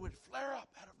it would flare up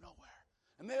out of nowhere.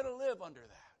 And they had to live under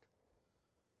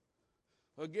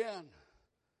that. Again,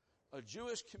 a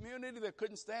Jewish community that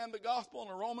couldn't stand the gospel in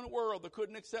a Roman world that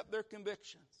couldn't accept their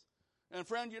convictions. And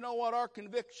friend, you know what? Our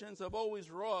convictions have always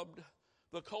rubbed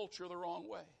the culture the wrong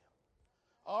way.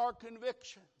 Our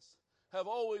convictions have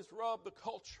always rubbed the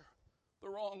culture the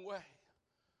wrong way.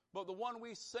 But the one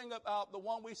we sing about, the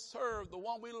one we serve, the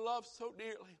one we love so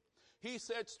dearly, he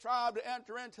said, strive to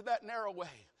enter into that narrow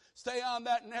way. Stay on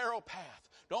that narrow path.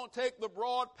 Don't take the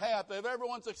broad path of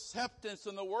everyone's acceptance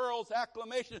and the world's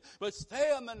acclamation, but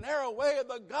stay on the narrow way of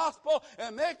the gospel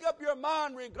and make up your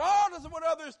mind regardless of what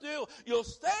others do. You'll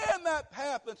stay in that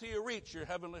path until you reach your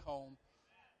heavenly home.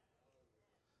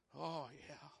 Oh,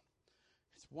 yeah.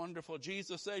 It's wonderful.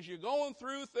 Jesus says you're going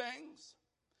through things,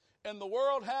 and the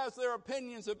world has their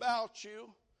opinions about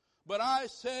you, but I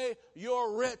say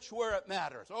you're rich where it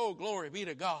matters. Oh, glory be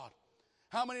to God.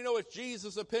 How many know it's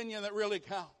Jesus' opinion that really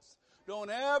counts?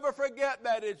 Don't ever forget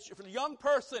that. It's, for the young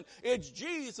person, it's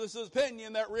Jesus'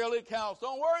 opinion that really counts.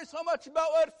 Don't worry so much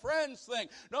about what friends think.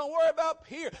 Don't worry about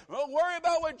peers. Don't worry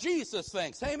about what Jesus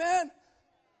thinks. Amen?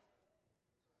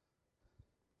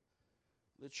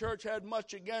 The church had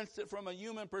much against it from a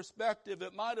human perspective.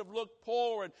 It might have looked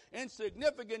poor and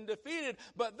insignificant and defeated,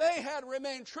 but they had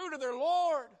remained true to their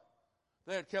Lord.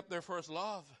 They had kept their first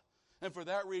love. And for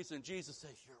that reason, Jesus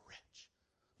says, you're rich.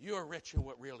 You're rich in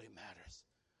what really matters.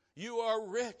 You are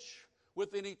rich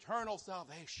with an eternal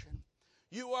salvation.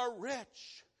 You are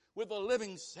rich with a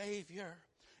living Savior.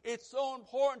 It's so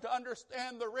important to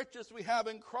understand the riches we have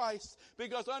in Christ,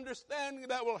 because understanding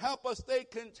that will help us stay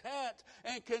content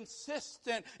and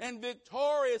consistent and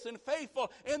victorious and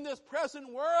faithful in this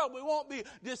present world. We won't be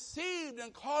deceived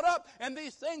and caught up in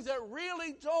these things that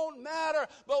really don't matter,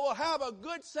 but we'll have a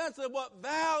good sense of what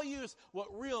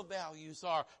real values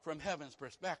are from heaven's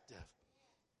perspective.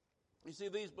 You see,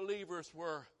 these believers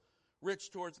were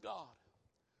rich towards God.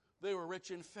 They were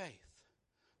rich in faith.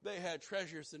 They had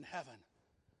treasures in heaven.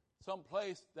 Some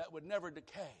place that would never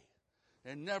decay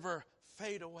and never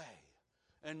fade away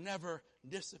and never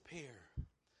disappear.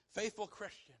 Faithful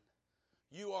Christian,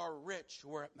 you are rich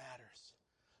where it matters.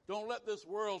 Don't let this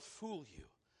world fool you.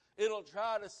 It'll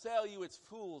try to sell you it's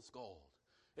fool's gold.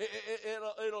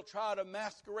 It'll try to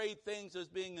masquerade things as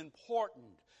being important,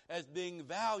 as being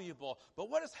valuable. But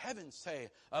what does heaven say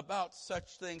about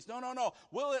such things? No.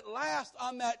 Will it last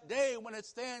on that day when it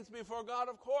stands before God?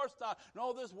 Of course not.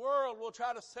 No, this world will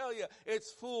try to sell you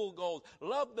its fool gold.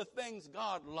 Love the things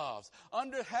God loves.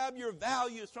 Have your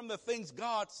values from the things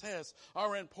God says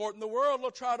are important. The world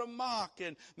will try to mock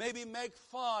and maybe make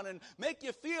fun and make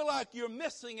you feel like you're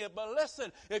missing it. But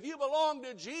listen, if you belong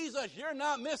to Jesus, you're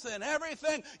not missing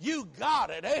everything. You got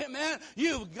it. Amen.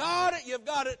 You've got it. You've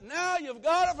got it now. You've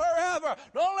got it forever.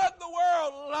 Don't let the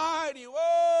world lie to you.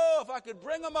 Oh, if I could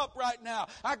bring them up right now.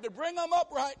 I could bring them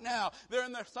up right now.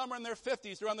 Some are in their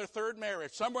 50s. They're on their third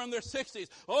marriage. Some are in their 60s.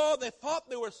 Oh, they thought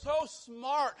they were so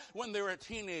smart when they were a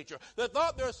teenager. They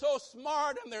thought they were so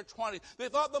smart in their 20s. They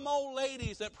thought them old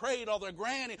ladies that prayed all their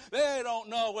granny, they don't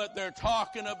know what they're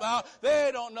talking about. They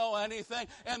don't know anything.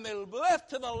 And they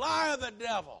left to the lie of the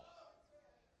devil.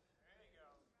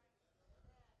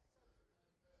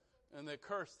 And they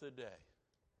curse the day.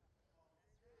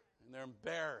 And they're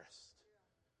embarrassed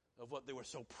of what they were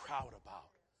so proud about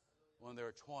when they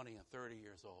were 20 and 30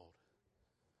 years old.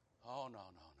 Oh, no.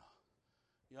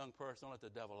 Young person, don't let the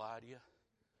devil lie to you.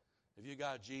 If you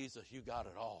got Jesus, you got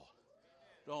it all.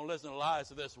 Don't listen to lies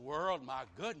of this world. My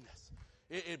goodness.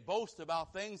 It boasts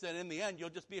about things, and in the end, you'll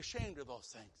just be ashamed of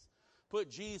those things. Put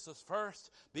Jesus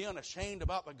first. Be unashamed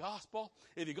about the gospel.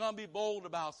 If you're going to be bold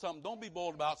about something, don't be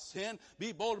bold about sin.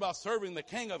 Be bold about serving the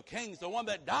King of Kings, the one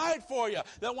that died for you,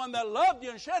 the one that loved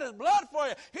you and shed his blood for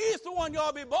you. He's the one you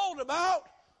ought to be bold about.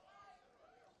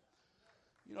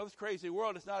 You know, this crazy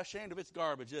world is not ashamed of its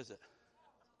garbage, is it?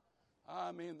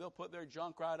 I mean, they'll put their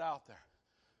junk right out there.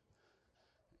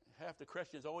 Half the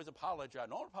Christians always apologize.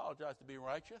 Don't apologize to be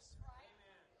righteous.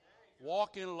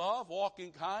 Walk in love, walk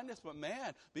in kindness, but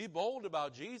man, be bold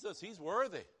about Jesus. He's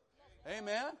worthy.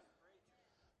 Amen.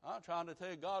 I'm trying to tell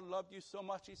you, God loved you so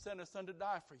much, he sent his son to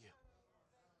die for you.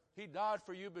 He died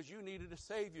for you because you needed a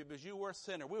Savior, because you were a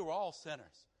sinner. We were all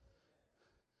sinners.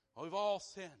 We've all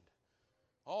sinned.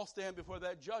 All stand before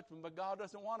that judgment, but God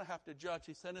doesn't want to have to judge.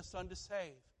 He sent his son to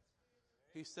save.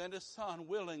 He sent his son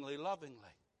willingly, lovingly.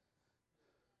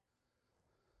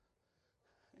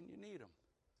 And you need him.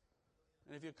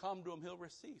 And if you come to him, he'll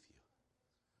receive you.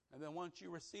 And then once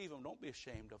you receive him, don't be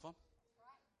ashamed of him.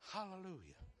 Hallelujah.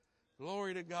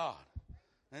 Glory to God.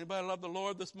 Anybody love the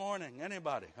Lord this morning?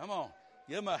 Anybody? Come on.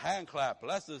 Give him a hand clap.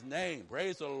 Bless his name.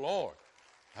 Praise the Lord.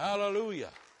 Hallelujah.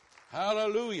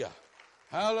 Hallelujah.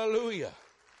 Hallelujah.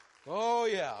 Oh,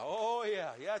 yeah. Oh,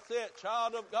 yeah. That's it.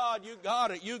 Child of God, you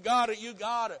got it. You got it. You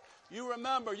got it. You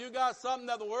remember, you got something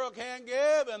that the world can't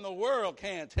give, and the world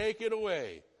can't take it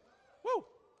away. Woo!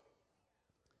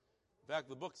 In fact,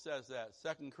 the book says that,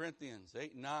 2 Corinthians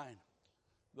 8 and 9.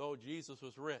 Though Jesus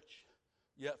was rich,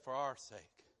 yet for our sake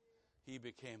he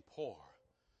became poor,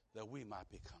 that we might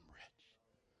become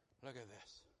rich. Look at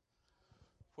this.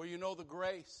 For you know the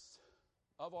grace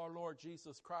of our Lord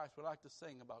Jesus Christ. We like to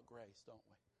sing about grace, don't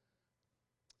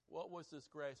we? What was this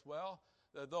grace? Well,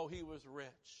 that though he was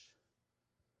rich,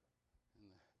 in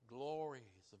the glories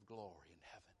of glory in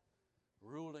heaven,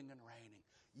 ruling and reigning,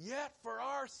 yet for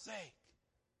our sake,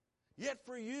 yet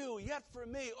for you, yet for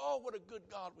me, oh, what a good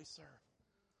God we serve.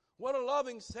 What a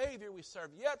loving Savior we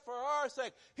serve. Yet for our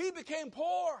sake, he became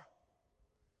poor.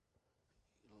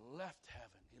 He left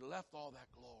heaven. He left all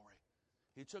that glory.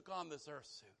 He took on this earth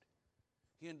suit.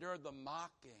 He endured the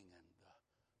mocking and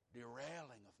the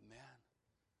derailing of men.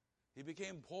 He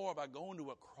became poor by going to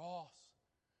a cross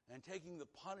and taking the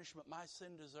punishment my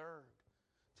sin deserved,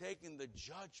 taking the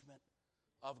judgment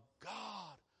of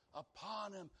God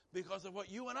upon him because of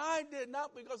what you and I did,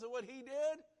 not because of what he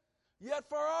did. Yet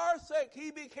for our sake, he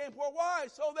became poor. Why?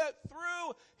 So that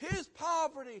through his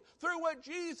poverty, through what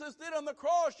Jesus did on the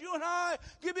cross, you and I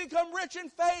can become rich in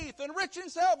faith and rich in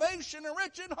salvation and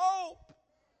rich in hope.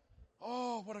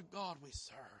 Oh, what a God we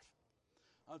serve.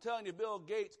 I'm telling you, Bill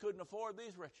Gates couldn't afford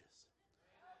these riches.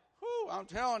 Whew, I'm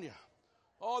telling you.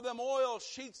 All them oil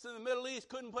sheiks in the Middle East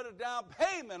couldn't put a down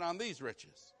payment on these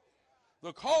riches.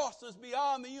 The cost is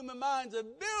beyond the human mind's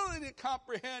ability to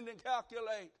comprehend and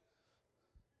calculate.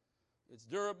 Its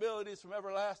durability is from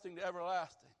everlasting to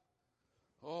everlasting.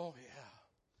 Oh,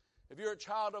 yeah. If you're a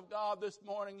child of God this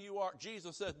morning, you are,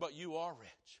 Jesus says, but you are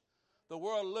rich. The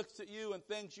world looks at you and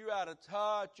thinks you're out of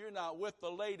touch. You're not with the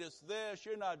latest this.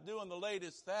 You're not doing the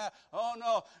latest that. Oh,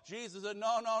 no. Jesus said,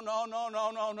 no.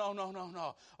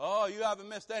 Oh, you haven't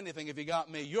missed anything if you got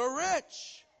me. You're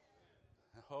rich.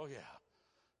 Oh, yeah.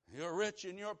 You're rich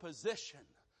in your position.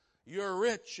 You're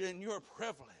rich in your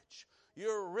privilege.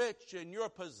 You're rich in your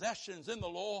possessions in the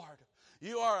Lord.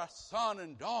 You are a son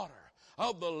and daughter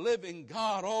of the living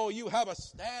God. Oh, you have a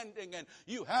standing and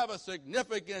you have a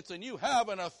significance and you have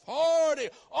an authority,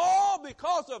 all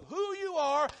because of who you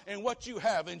are and what you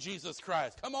have in Jesus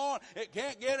Christ. Come on, it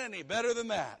can't get any better than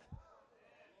that.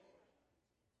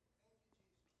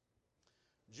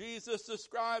 Jesus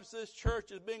describes this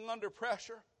church as being under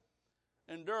pressure,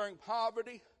 enduring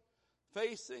poverty,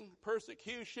 facing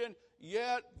persecution,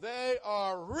 yet they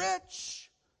are rich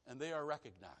and they are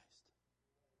recognized.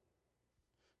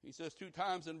 He says 2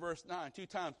 times in verse 9, 2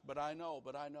 times, but I know.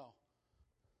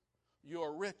 You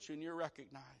are rich and you're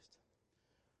recognized.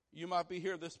 You might be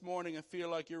here this morning and feel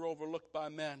like you're overlooked by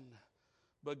men,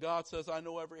 but God says, I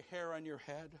know every hair on your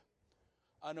head.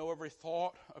 I know every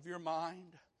thought of your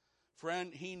mind.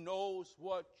 Friend, He knows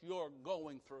what you're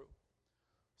going through.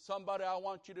 Somebody, I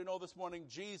want you to know this morning,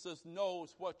 Jesus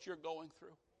knows what you're going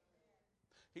through.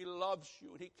 He loves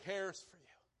you and He cares for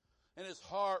you. And His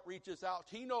heart reaches out.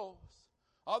 He knows.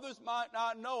 Others might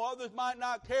not know, others might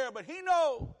not care, but He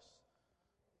knows.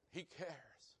 He cares.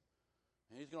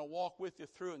 And He's going to walk with you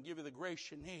through and give you the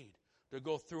grace you need to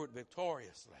go through it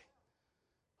victoriously.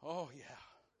 Oh,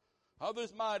 yeah.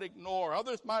 Others might ignore,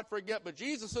 others might forget, but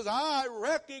Jesus says, I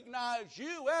recognize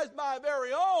you as my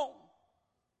very own.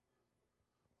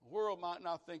 The world might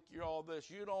not think you're all this.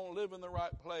 You don't live in the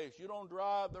right place. You don't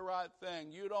drive the right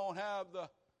thing. You don't have the...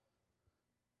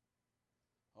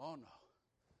 Oh, no.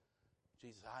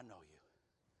 Jesus, I know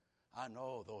you. I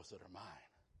know those that are mine.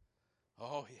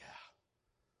 Oh,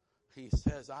 yeah. He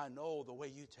says, I know the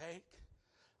way you take.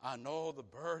 I know the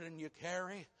burden you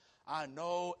carry. I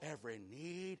know every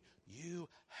need you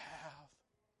have.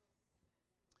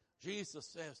 Jesus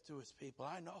says to His people,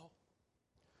 I know.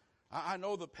 I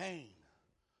know the pain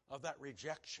of that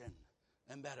rejection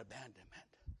and that abandonment.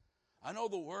 I know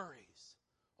the worries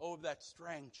over that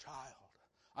straying child.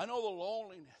 I know the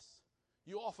loneliness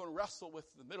you often wrestle with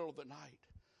in the middle of the night.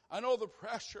 I know the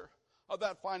pressure of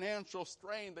that financial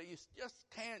strain that you just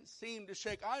can't seem to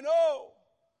shake. I know.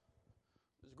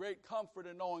 There's great comfort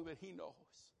in knowing that He knows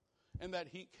and that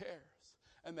He cares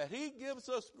and that He gives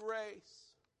us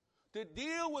grace to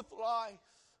deal with life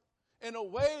in a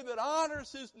way that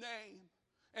honors His name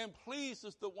and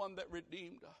pleases the one that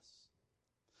redeemed us.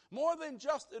 More than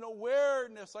just an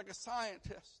awareness like a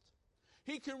scientist.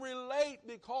 He can relate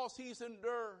because He's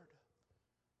endured.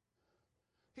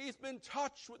 He's been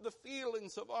touched with the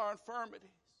feelings of our infirmities.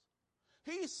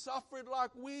 He suffered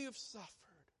like we've suffered.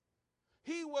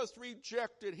 He was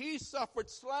rejected. He suffered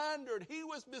slandered. He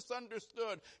was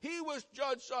misunderstood. He was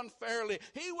judged unfairly.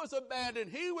 He was abandoned.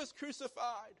 He was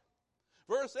crucified.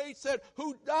 Verse 8 said,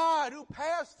 who died, who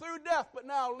passed through death, but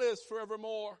now lives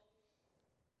forevermore.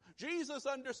 Jesus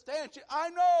understands you. I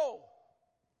know.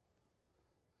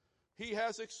 He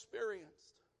has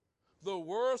experienced the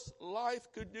worst life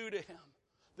could do to him.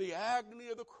 The agony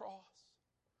of the cross.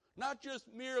 Not just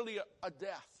merely a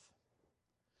death,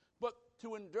 but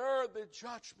to endure the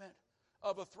judgment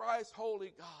of a thrice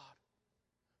holy God.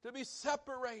 To be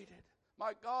separated.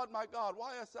 My God,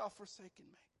 why hast thou forsaken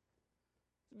me?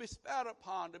 To be spat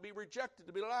upon, to be rejected,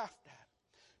 to be laughed at.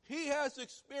 He has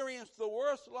experienced the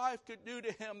worst life could do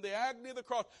to him, the agony of the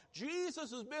cross.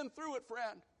 Jesus has been through it,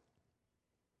 friend.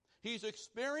 He's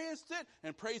experienced it,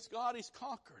 and praise God, He's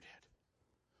conquered it.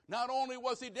 Not only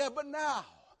was He dead, but now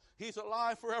He's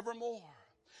alive forevermore.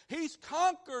 He's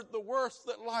conquered the worst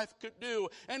that life could do.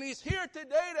 And He's here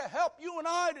today to help you and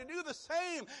I to do the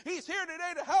same. He's here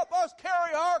today to help us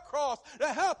carry our cross, to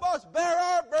help us bear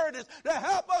our burdens, to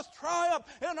help us triumph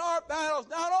in our battles.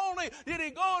 Not only did He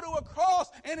go to a cross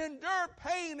and endure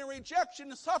pain and rejection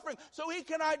and suffering so He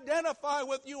can identify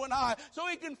with you and I, so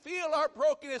He can feel our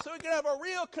brokenness, so He can have a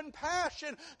real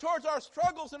compassion towards our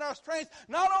struggles and our strengths.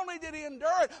 Not only did He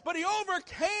endure it, but He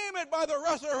overcame it by the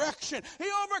resurrection. He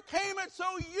overcame it so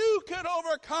you could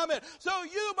overcome it. So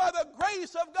you, by the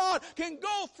grace of God, can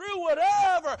go through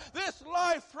whatever this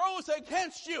life throws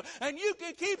against you. And you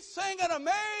can keep singing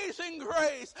Amazing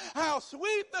Grace. How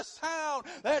sweet the sound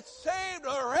that saved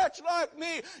a wretch like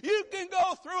me. You can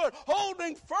go through it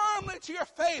holding firmly to your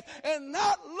faith and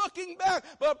not looking back,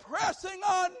 but pressing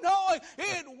on, knowing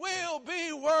it will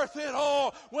be worth it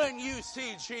all when you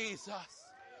see Jesus.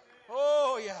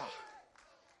 Oh, yeah.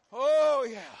 Oh,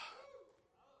 yeah.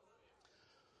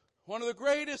 One of the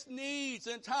greatest needs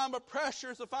in time of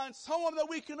pressure is to find someone that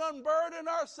we can unburden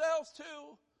ourselves to.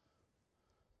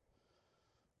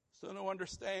 Someone who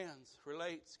understands,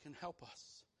 relates, can help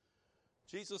us.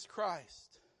 Jesus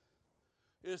Christ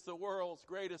is the world's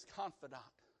greatest confidant,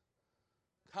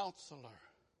 counselor,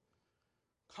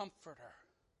 comforter,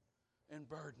 and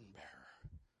burden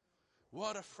bearer.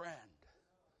 What a friend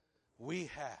we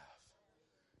have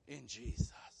in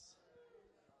Jesus.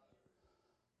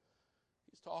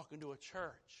 He's talking to a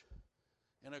church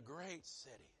in a great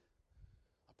city,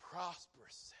 a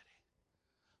prosperous city.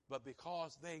 But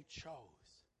because they chose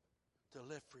to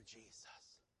live for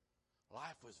Jesus,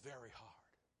 life was very hard.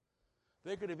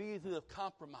 They could have easily have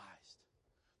compromised.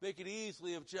 They could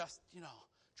easily have just,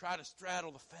 tried to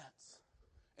straddle the fence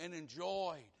and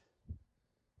enjoyed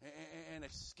and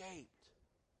escaped.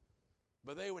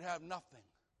 But they would have nothing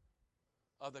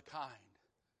of the kind.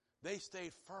 They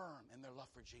stayed firm in their love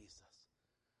for Jesus.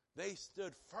 They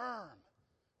stood firm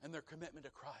in their commitment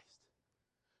to Christ.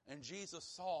 And Jesus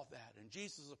saw that, and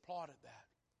Jesus applauded that.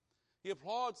 He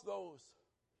applauds those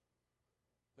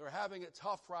that are having it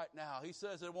tough right now. He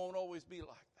says it won't always be like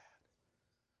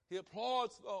that. He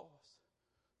applauds those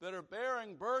that are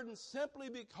bearing burdens simply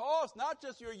because, not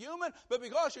just you're human, but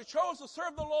because you chose to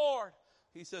serve the Lord.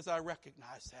 He says, I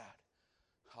recognize that.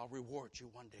 I'll reward you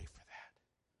one day for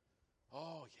that.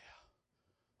 Oh,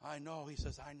 yeah. I know. He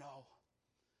says, I know.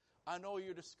 I know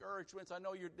your discouragements. I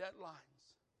know your deadlines.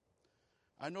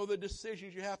 I know the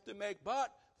decisions you have to make.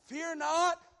 But fear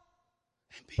not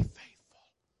and be faithful.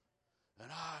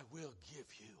 And I will give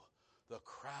you the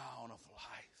crown of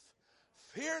life.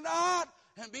 Fear not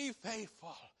and be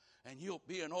faithful. And you'll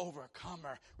be an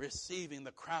overcomer receiving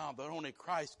the crown that only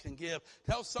Christ can give.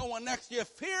 Tell someone next to you,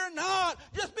 fear not,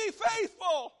 just be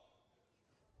faithful.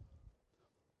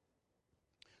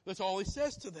 That's all he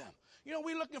says to them.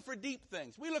 We're looking for deep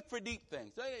things. We look for deep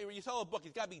things. When you sell a book,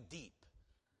 it's got to be deep.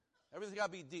 Everything's got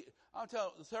to be deep. I'll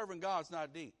tell you, serving God's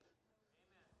not deep.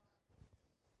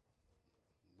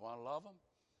 You want to love Him?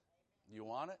 You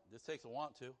want it? This takes a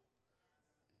want to.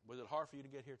 Was it hard for you to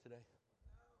get here today?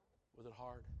 Was it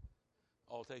hard?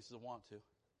 All it takes is a want to.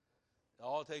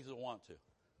 All it takes is a want to.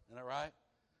 Isn't that right?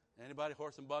 Anybody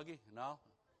horse and buggy? No?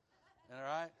 Isn't that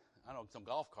right? I know some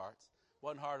golf carts.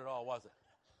 Wasn't hard at all, was it?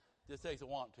 Just takes a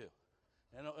want to.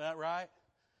 Isn't that right?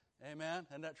 Amen?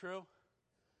 Isn't that true?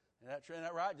 Isn't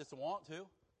that right? Just a want to.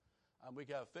 We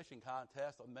could have a fishing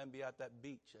contest and then be at that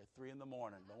beach at 3 in the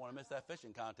morning. Don't want to miss that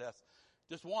fishing contest.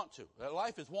 Just want to.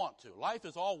 Life is want to. Life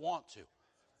is all want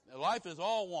to. Life is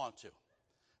all want to.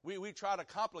 We try to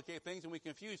complicate things and we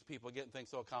confuse people getting things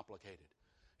so complicated.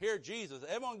 Here, Jesus,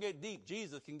 everyone can get deep.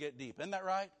 Jesus can get deep. Isn't that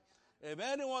right? If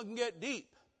anyone can get deep,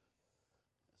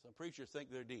 some preachers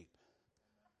think they're deep.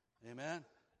 Amen?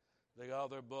 They got all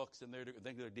their books and they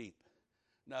think they're deep.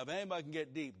 Now, if anybody can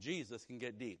get deep, Jesus can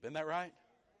get deep. Isn't that right?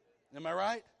 Am I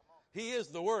right? He is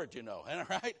the Word, Isn't that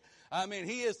right? I mean,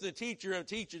 He is the teacher of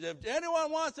teachers. If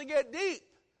anyone wants to get deep,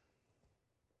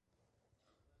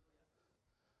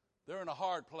 they're in a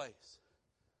hard place.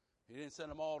 He didn't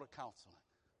send them all to counseling.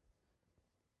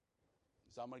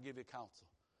 So I'm going to give you counsel.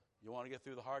 You want to get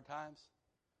through the hard times?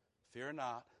 Fear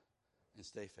not and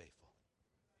stay faithful.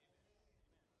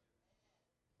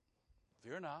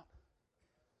 Fear not.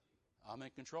 I'm in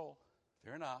control.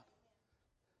 Fear not.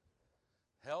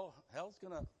 Hell's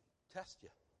going to test you.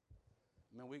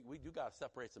 I mean, we do got to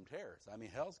separate some tares. I mean,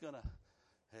 hell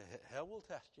will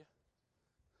test you.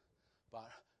 But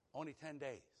only 10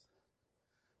 days.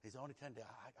 He's only 10 days.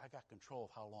 I got control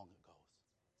of how long it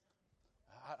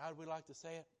goes. How do we like to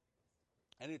say it?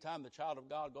 Anytime the child of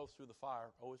God goes through the fire,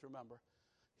 always remember,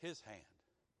 His hand,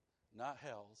 not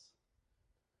hell's,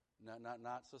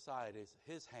 not society's,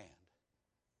 His hand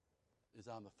is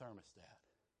on the thermostat.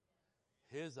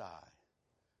 His eye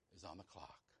is on the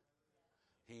clock.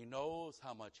 He knows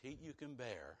how much heat you can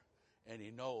bear, and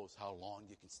He knows how long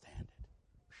you can stand it.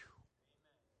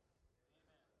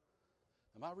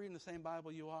 Am I reading the same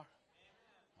Bible you are?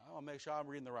 I want to make sure I'm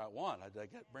reading the right one. I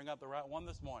bring up the right one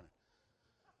this morning.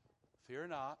 Fear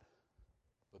not,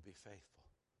 but be faithful.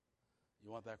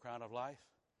 You want that crown of life?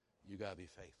 You got to be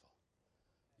faithful.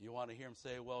 You want to hear Him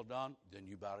say, well done? Then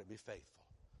you got to be faithful.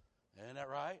 Isn't that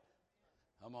right?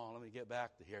 Come on, let me get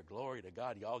back to here. Glory to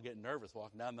God. Y'all getting nervous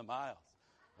walking down the miles.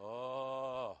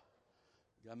 Oh,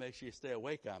 you got to make sure you stay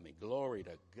awake on me. Glory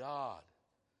to God.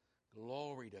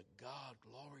 Glory to God.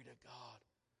 Glory to God.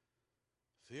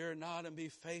 Fear not and be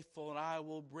faithful, and I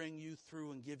will bring you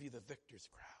through and give you the victor's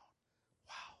crown.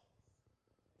 Wow.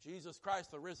 Jesus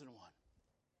Christ, the risen one.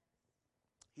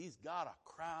 He's got a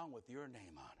crown with your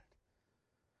name on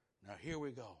it. Now, here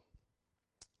we go.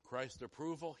 Christ's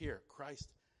approval. Here, Christ's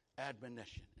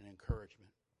admonition and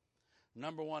encouragement.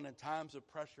 Number one, in times of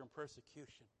pressure and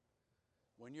persecution,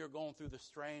 when you're going through the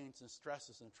strains and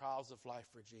stresses and trials of life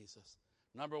for Jesus,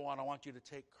 number one, I want you to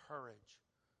take courage.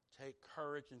 Take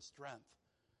courage and strength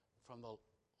from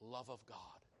the love of God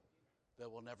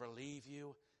that will never leave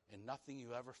you, and nothing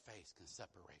you ever face can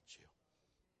separate you.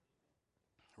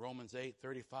 Romans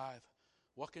 8:35,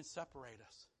 What can separate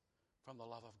us from the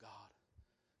love of God?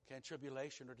 Can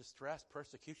tribulation or distress,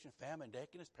 persecution, famine,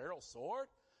 nakedness, peril, sword?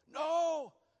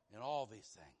 No! In all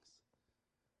these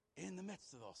things, in the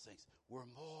midst of those things, we're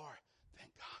more than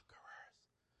conquerors.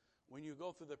 When you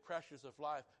go through the pressures of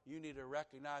life, you need to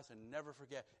recognize and never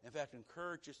forget. In fact,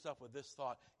 encourage yourself with this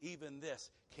thought: even this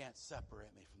can't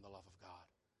separate me from the love of God.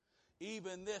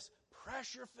 Even this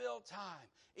pressure-filled time,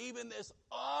 even this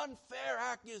unfair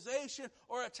accusation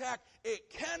or attack, it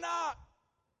cannot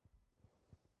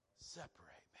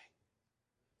separate me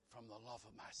from the love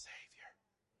of my Savior.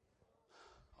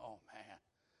 Oh, man.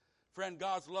 Friend,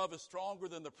 God's love is stronger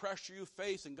than the pressure you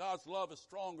face, and God's love is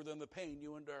stronger than the pain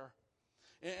you endure.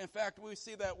 In fact, we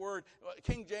see that word,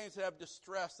 King James have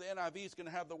distress. The NIV is going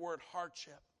to have the word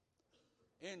hardship.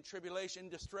 In tribulation,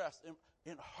 distress,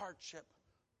 in hardship.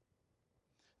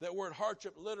 That word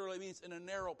hardship literally means in a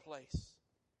narrow place.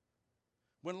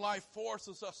 When life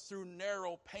forces us through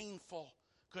narrow, painful,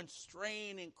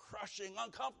 constraining, crushing,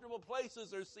 uncomfortable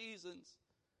places or seasons.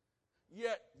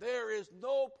 Yet there is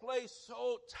no place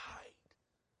so tight,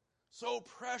 so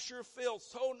pressure-filled,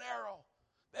 so narrow,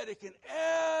 that it can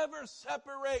ever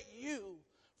separate you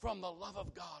from the love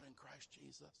of God in Christ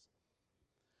Jesus.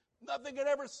 Nothing can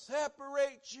ever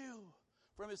separate you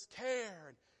from His care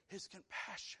and His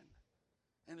compassion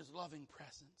and His loving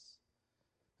presence.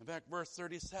 In fact, verse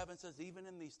 37 says, even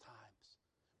in these times,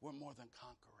 we're more than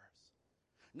conquerors.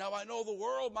 Now, I know the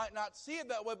world might not see it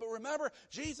that way, but remember,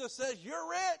 Jesus says, you're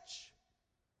rich.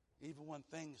 Even when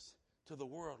things to the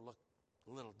world look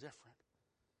a little different.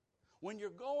 When you're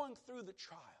going through the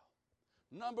trial,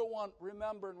 number one,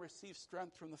 remember and receive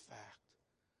strength from the fact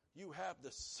you have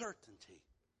the certainty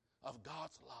of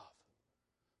God's love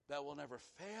that will never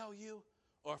fail you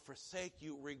or forsake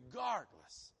you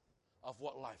regardless of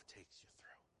what life takes you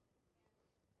through.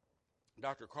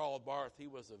 Dr. Karl Barth, he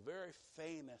was a very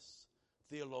famous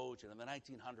theologian in the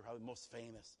 1900s, probably the most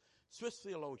famous Swiss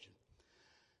theologian.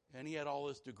 And he had all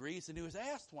his degrees, and he was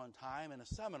asked one time in a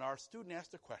seminar, a student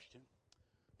asked a question,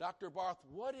 Dr. Barth,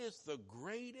 what is the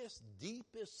greatest,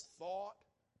 deepest thought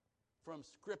from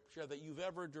Scripture that you've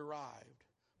ever derived?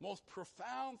 Most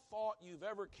profound thought you've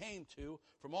ever came to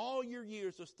from all your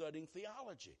years of studying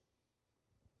theology?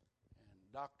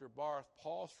 And Dr. Barth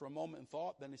paused for a moment and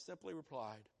thought, then he simply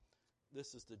replied,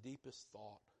 this is the deepest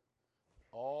thought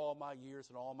all my years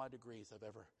and all my degrees I've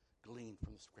ever gleaned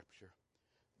from the Scripture.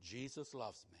 Jesus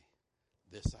loves me.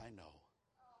 This I know,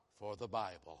 for the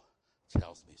Bible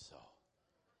tells me so.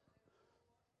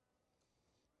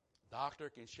 Doctor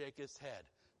can shake his head.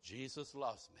 Jesus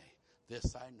loves me.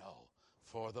 This I know,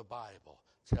 for the Bible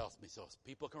tells me so.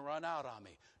 People can run out on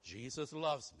me. Jesus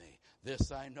loves me.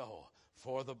 This I know,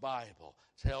 for the Bible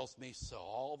tells me so.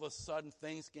 All of a sudden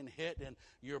things can hit and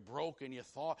you're broken. You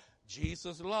thought,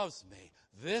 Jesus loves me.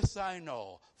 This I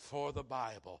know, for the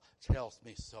Bible tells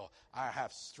me so. I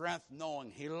have strength knowing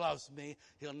He loves me.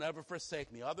 He'll never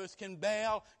forsake me. Others can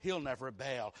bail. He'll never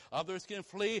bail. Others can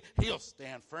flee. He'll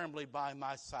stand firmly by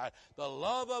my side. The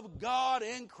love of God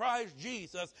in Christ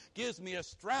Jesus gives me a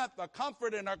strength, a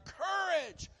comfort, and a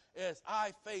courage as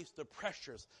I face the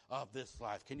pressures of this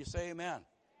life. Can you say amen?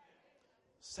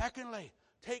 Secondly,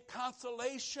 take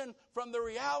consolation from the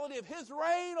reality of His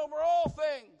reign over all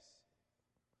things.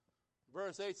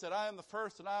 Verse 8 said, I am the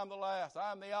first and I am the last.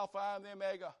 I am the Alpha, I am the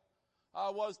Omega. I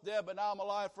was dead, but now I'm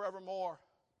alive forevermore.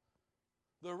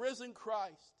 The risen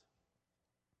Christ.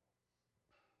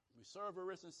 We serve a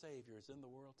risen Savior is in the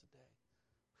world today.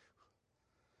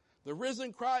 The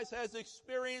risen Christ has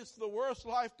experienced the worst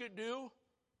life could do,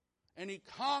 and He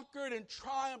conquered and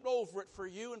triumphed over it for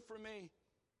you and for me.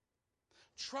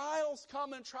 Trials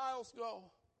come and trials go.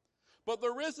 But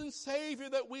the risen Savior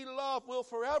that we love will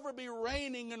forever be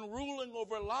reigning and ruling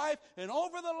over life and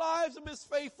over the lives of His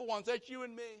faithful ones. That's you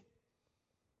and me.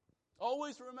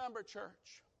 Always remember,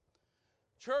 church.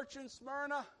 Church in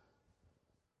Smyrna.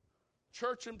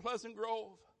 Church in Pleasant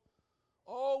Grove.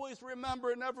 Always remember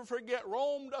and never forget,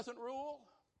 Rome doesn't rule.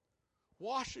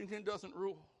 Washington doesn't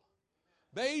rule.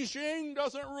 Beijing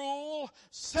doesn't rule.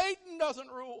 Satan doesn't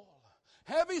rule.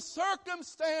 Heavy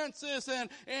circumstances and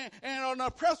an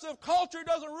oppressive culture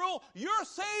doesn't rule. Your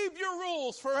Savior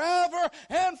rules forever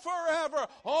and forever.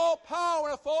 All power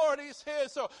and authority is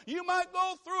His. So you might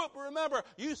go through it, but remember,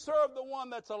 you serve the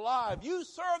one that's alive. You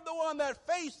serve the one that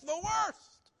faced the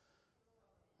worst.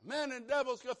 Men and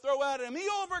devils could throw at Him. He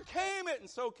overcame it, and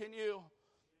so can you.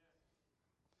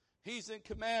 He's in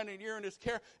command, and you're in His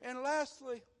care. And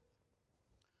lastly,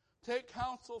 take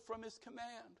counsel from His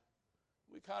command.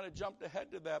 We kind of jumped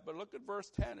ahead to that, but look at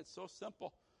verse 10. It's so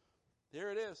simple.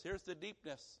 Here it is. Here's the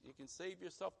deepness. You can save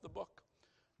yourself the book.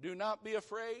 Do not be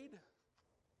afraid.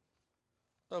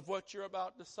 of what you're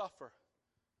about to suffer.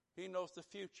 He knows the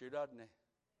future, doesn't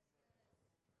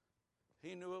he?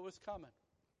 He knew it was coming.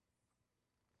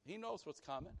 He knows what's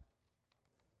coming.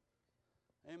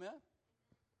 Amen?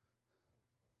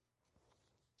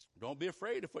 Don't be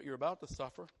afraid of what you're about to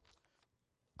suffer.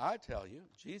 I tell you,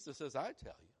 Jesus says, I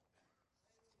tell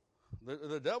you.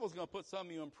 The devil's going to put some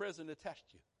of you in prison to test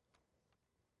you.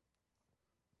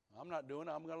 I'm not doing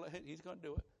it. I'm going to let him. He's going to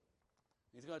do it.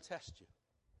 He's going to test you.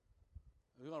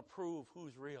 He's going to prove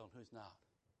who's real and who's not.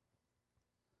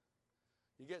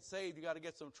 You get saved, you got to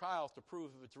get some trials to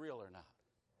prove if it's real or not.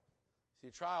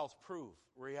 See, trials prove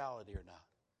reality or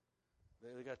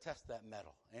not. They got to test that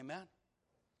metal. Amen?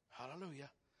 Hallelujah.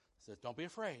 It says, don't be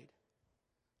afraid.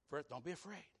 First, don't be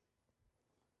afraid.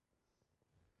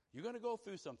 You're going to go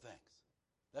through some things.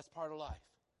 That's part of life.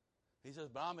 He says,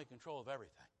 but I'm in control of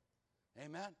everything.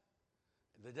 Amen?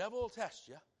 The devil will test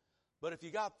you, but if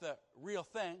you got the real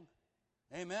thing,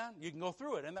 amen, you can go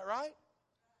through it. Isn't that right?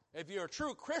 If you're a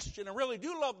true Christian and really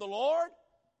do love the Lord,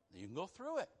 then you can go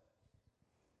through it.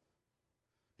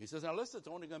 He says, now listen, it's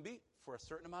only going to be for a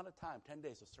certain amount of time, 10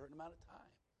 days, a certain amount of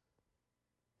time.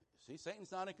 See,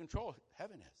 Satan's not in control.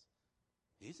 Heaven is.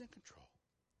 He's in control.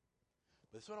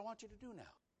 But this is what I want you to do now.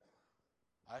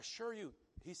 I assure you,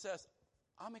 he says,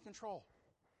 I'm in control.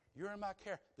 You're in my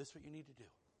care. This is what you need to do.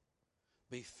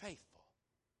 Be faithful.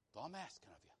 That's all I'm asking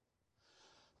of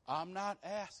you. I'm not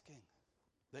asking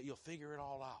that you'll figure it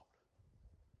all out.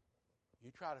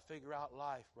 You try to figure out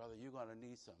life, brother, you're going to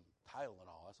need some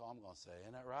Tylenol. That's all I'm going to say.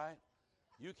 Isn't that right?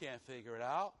 You can't figure it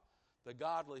out. The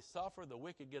godly suffer. The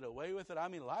wicked get away with it. I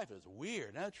mean, life is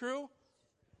weird. Isn't that true?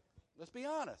 Let's be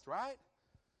honest, right?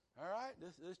 All right?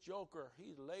 This joker,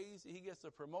 he's lazy. He gets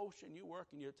a promotion. You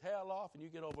working your tail off, and you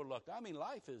get overlooked. I mean,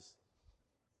 life is...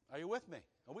 Are you with me?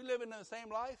 Are we living in the same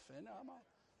life? And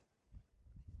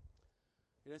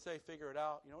he didn't say figure it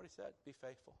out. You know what he said? Be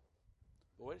faithful.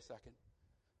 But wait a second.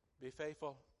 Be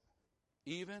faithful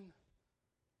even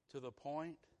to the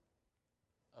point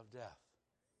of death.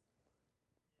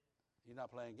 He's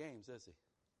not playing games, is he?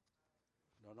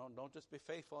 No, don't just be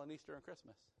faithful on Easter and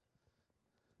Christmas.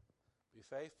 Be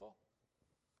faithful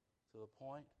to the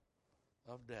point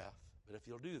of death. But if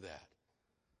you'll do that,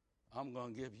 I'm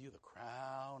going to give you the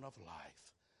crown of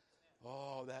life.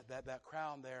 Oh, that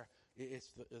crown there, it's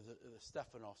the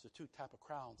Stephanos, the two type of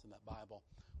crowns in that Bible.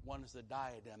 One is the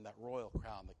diadem, that royal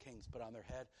crown the kings put on their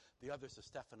head. The other is the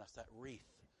Stephanos, that wreath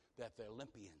that the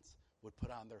Olympians would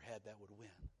put on their head that would win.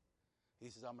 He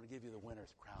says, I'm going to give you the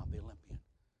winner's crown, the Olympian,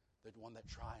 the one that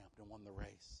triumphed and won the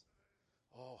race.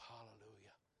 Oh,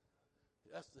 hallelujah.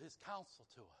 That's his counsel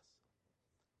to us.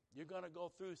 You're going to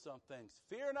go through some things.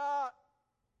 Fear not.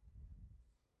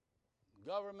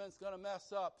 Government's going to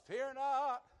mess up. Fear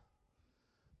not.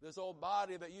 This old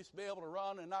body that used to be able to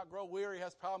run and not grow weary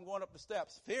has problem going up the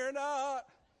steps. Fear not.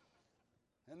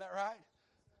 Isn't that right?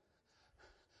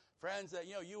 Friends that,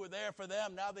 you were there for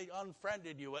them, now they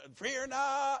unfriended you. Fear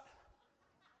not.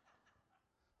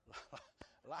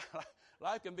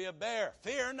 Life can be a bear.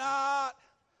 Fear not.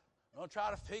 Don't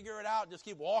try to figure it out. Just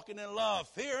keep walking in love.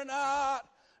 Fear not.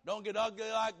 Don't get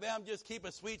ugly like them. Just keep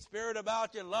a sweet spirit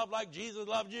about you and love like Jesus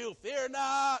loved you. Fear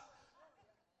not.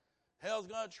 Hell's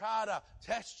going to try to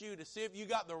test you to see if you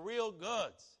got the real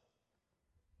goods.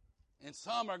 And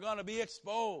some are going to be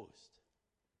exposed.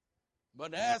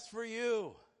 But as for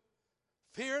you,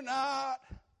 fear not.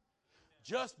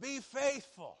 Just be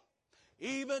faithful.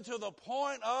 Even to the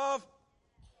point of...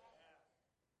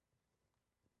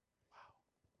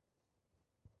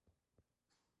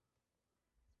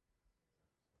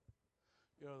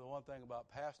 The one thing about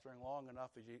pastoring long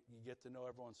enough is you get to know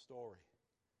everyone's story.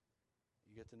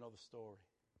 You get to know the story.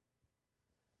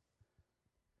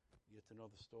 You get to know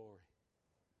the story.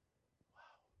 Wow.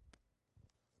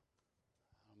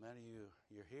 How many of you,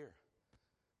 you're here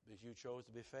because you chose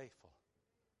to be faithful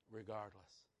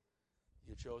regardless.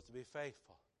 You chose to be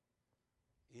faithful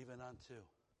even unto.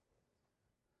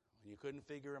 When you couldn't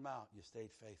figure them out, you stayed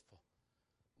faithful.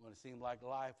 When it seemed like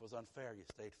life was unfair, you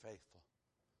stayed faithful.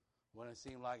 When it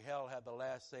seemed like hell had the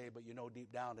last say, but you know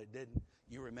deep down it didn't,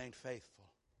 you remained faithful.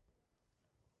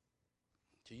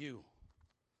 To you.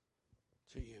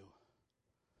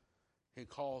 He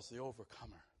calls the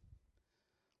overcomer.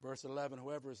 Verse 11,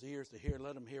 whoever has ears to hear,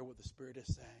 let him hear what the Spirit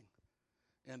is saying.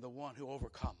 And the one who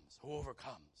overcomes,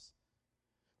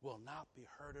 will not be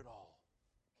hurt at all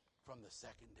from the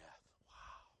second death.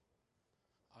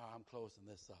 Wow. I'm closing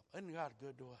this up. Isn't God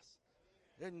good to us?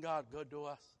 Isn't God good to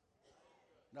us?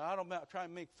 Now, I don't try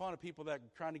and make fun of people that are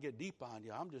trying to get deep on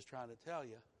you. I'm just trying to tell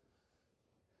you,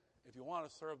 if you want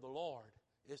to serve the Lord,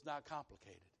 it's not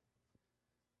complicated.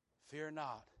 Fear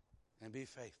not, and be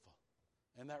faithful.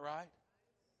 Isn't that right?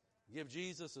 Give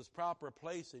Jesus his proper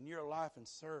place in your life and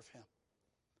serve him.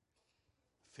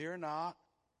 Fear not.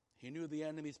 He knew the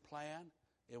enemy's plan.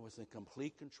 It was in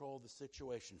complete control of the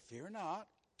situation. Fear not.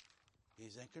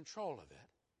 He's in control of it.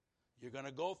 You're going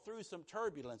to go through some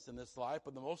turbulence in this life,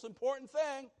 but the most important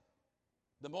thing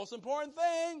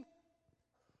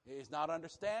is not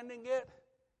understanding it,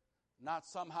 not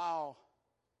somehow,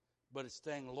 but it's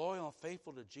staying loyal and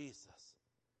faithful to Jesus,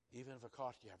 even if it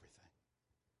costs you everything.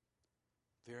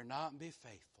 Fear not and be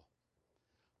faithful.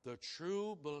 The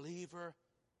true believer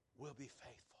will be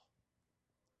faithful.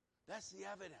 That's the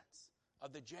evidence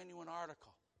of the genuine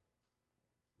article.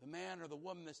 The man or the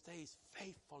woman that stays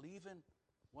faithful even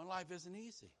when life isn't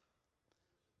easy.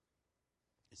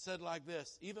 It said like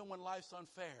this, even when life's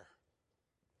unfair,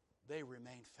 they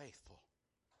remain faithful.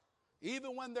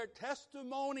 Even when their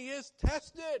testimony is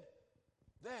tested,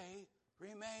 they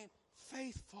remain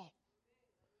faithful.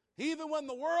 Even when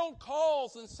the world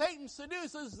calls and Satan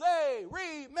seduces, they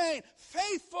remain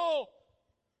faithful.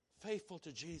 Faithful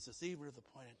to Jesus, even to the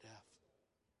point of death.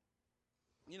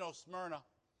 You know, Smyrna,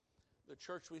 the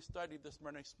church we studied this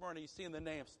morning, Smyrna, you see in the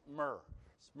name myrrh.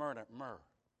 Smyrna, myrrh.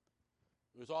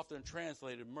 It was often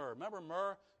translated myrrh. Remember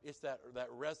myrrh? It's that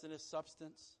resinous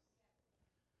substance.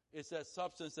 It's that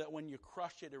substance that when you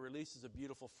crush it, it releases a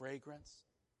beautiful fragrance,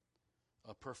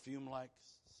 a perfume-like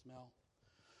smell.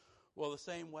 Well, the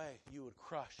same way you would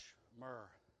crush myrrh.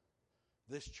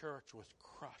 This church was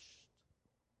crushed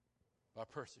by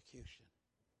persecution.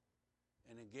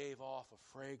 And it gave off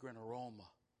a fragrant aroma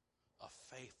of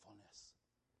faithfulness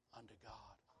unto God.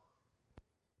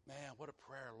 Man, what a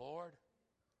prayer, Lord.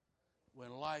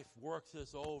 When life works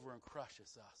us over and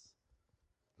crushes us,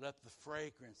 let the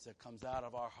fragrance that comes out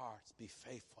of our hearts be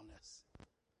faithfulness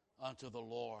unto the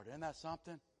Lord. Isn't that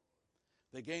something?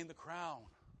 They gained the crown,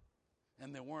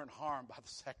 and they weren't harmed by the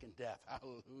second death.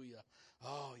 Hallelujah.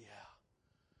 Oh, yeah.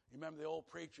 You remember the old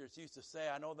preachers used to say,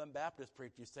 I know them Baptist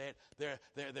preachers say it,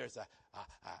 there's a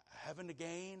heaven to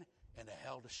gain and a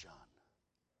hell to shun.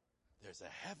 There's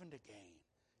a heaven to gain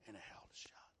and a hell to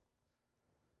shun.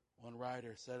 One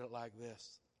writer said it like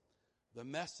this, the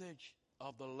message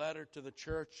of the letter to the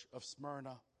church of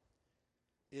Smyrna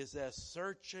is as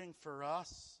searching for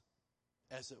us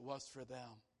as it was for them.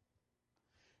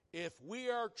 If we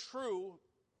are true,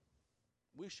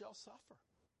 we shall suffer.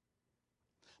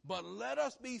 But let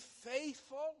us be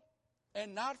faithful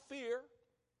and not fear.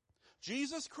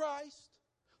 Jesus Christ,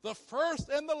 the first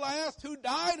and the last, who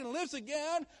died and lives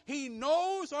again, he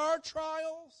knows our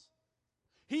trials.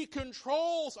 He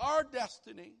controls our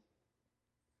destiny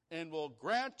and will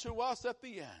grant to us at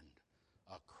the end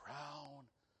a crown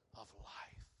of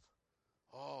life.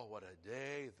 Oh, what a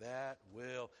day that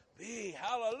will be.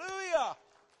 Hallelujah.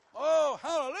 Oh,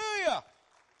 hallelujah.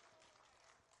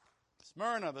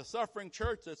 Smyrna, the suffering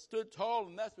church that stood tall,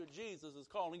 and that's what Jesus is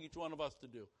calling each one of us to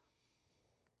do.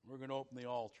 We're going to open the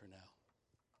altar now.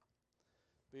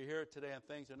 If you're here today and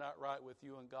things are not right with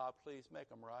you and God, please make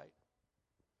them right.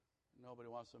 Nobody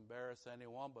wants to embarrass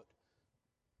anyone, but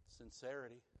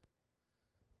sincerity.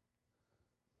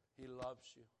 He loves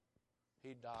you.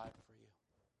 He died for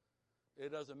you.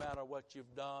 It doesn't matter what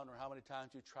you've done or how many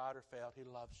times you tried or failed. He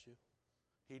loves you.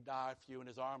 He died for you, and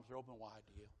his arms are open wide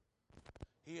to you.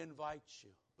 He invites you,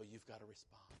 but you've got to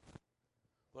respond.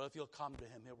 But if you'll come to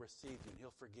him, he'll receive you, and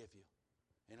he'll forgive you,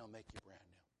 and he'll make you brand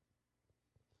new.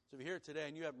 So if you're here today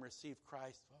and you haven't received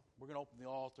Christ, well, we're going to open the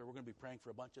altar. We're going to be praying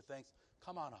for a bunch of things.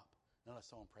 Come on up, and let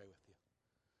someone pray with you.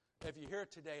 If you're here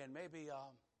today and maybe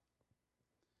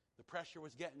the pressure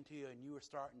was getting to you and you were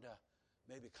starting to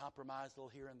maybe compromise a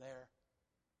little here and there,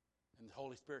 and the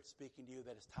Holy Spirit's speaking to you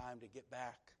that it's time to get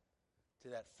back to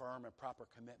that firm and proper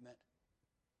commitment,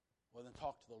 well, then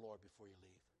talk to the Lord before you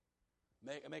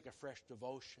leave. Make a fresh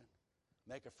devotion.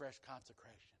 Make a fresh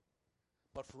consecration.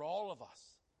 But for all of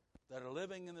us that are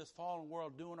living in this fallen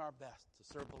world doing our best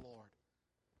to serve the Lord,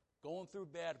 going through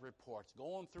bad reports,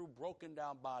 going through broken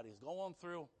down bodies, going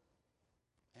through,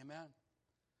 amen,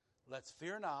 let's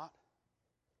fear not.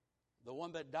 The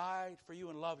one that died for you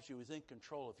and loves you is in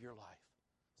control of your life.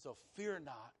 So fear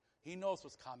not. He knows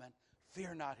what's coming.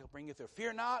 Fear not. He'll bring you through.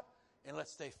 Fear not, and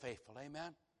let's stay faithful.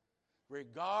 Amen?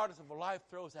 Regardless of what life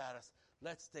throws at us,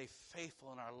 let's stay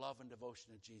faithful in our love and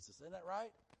devotion to Jesus. Isn't that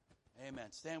right?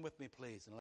 Amen. Stand with me, please. And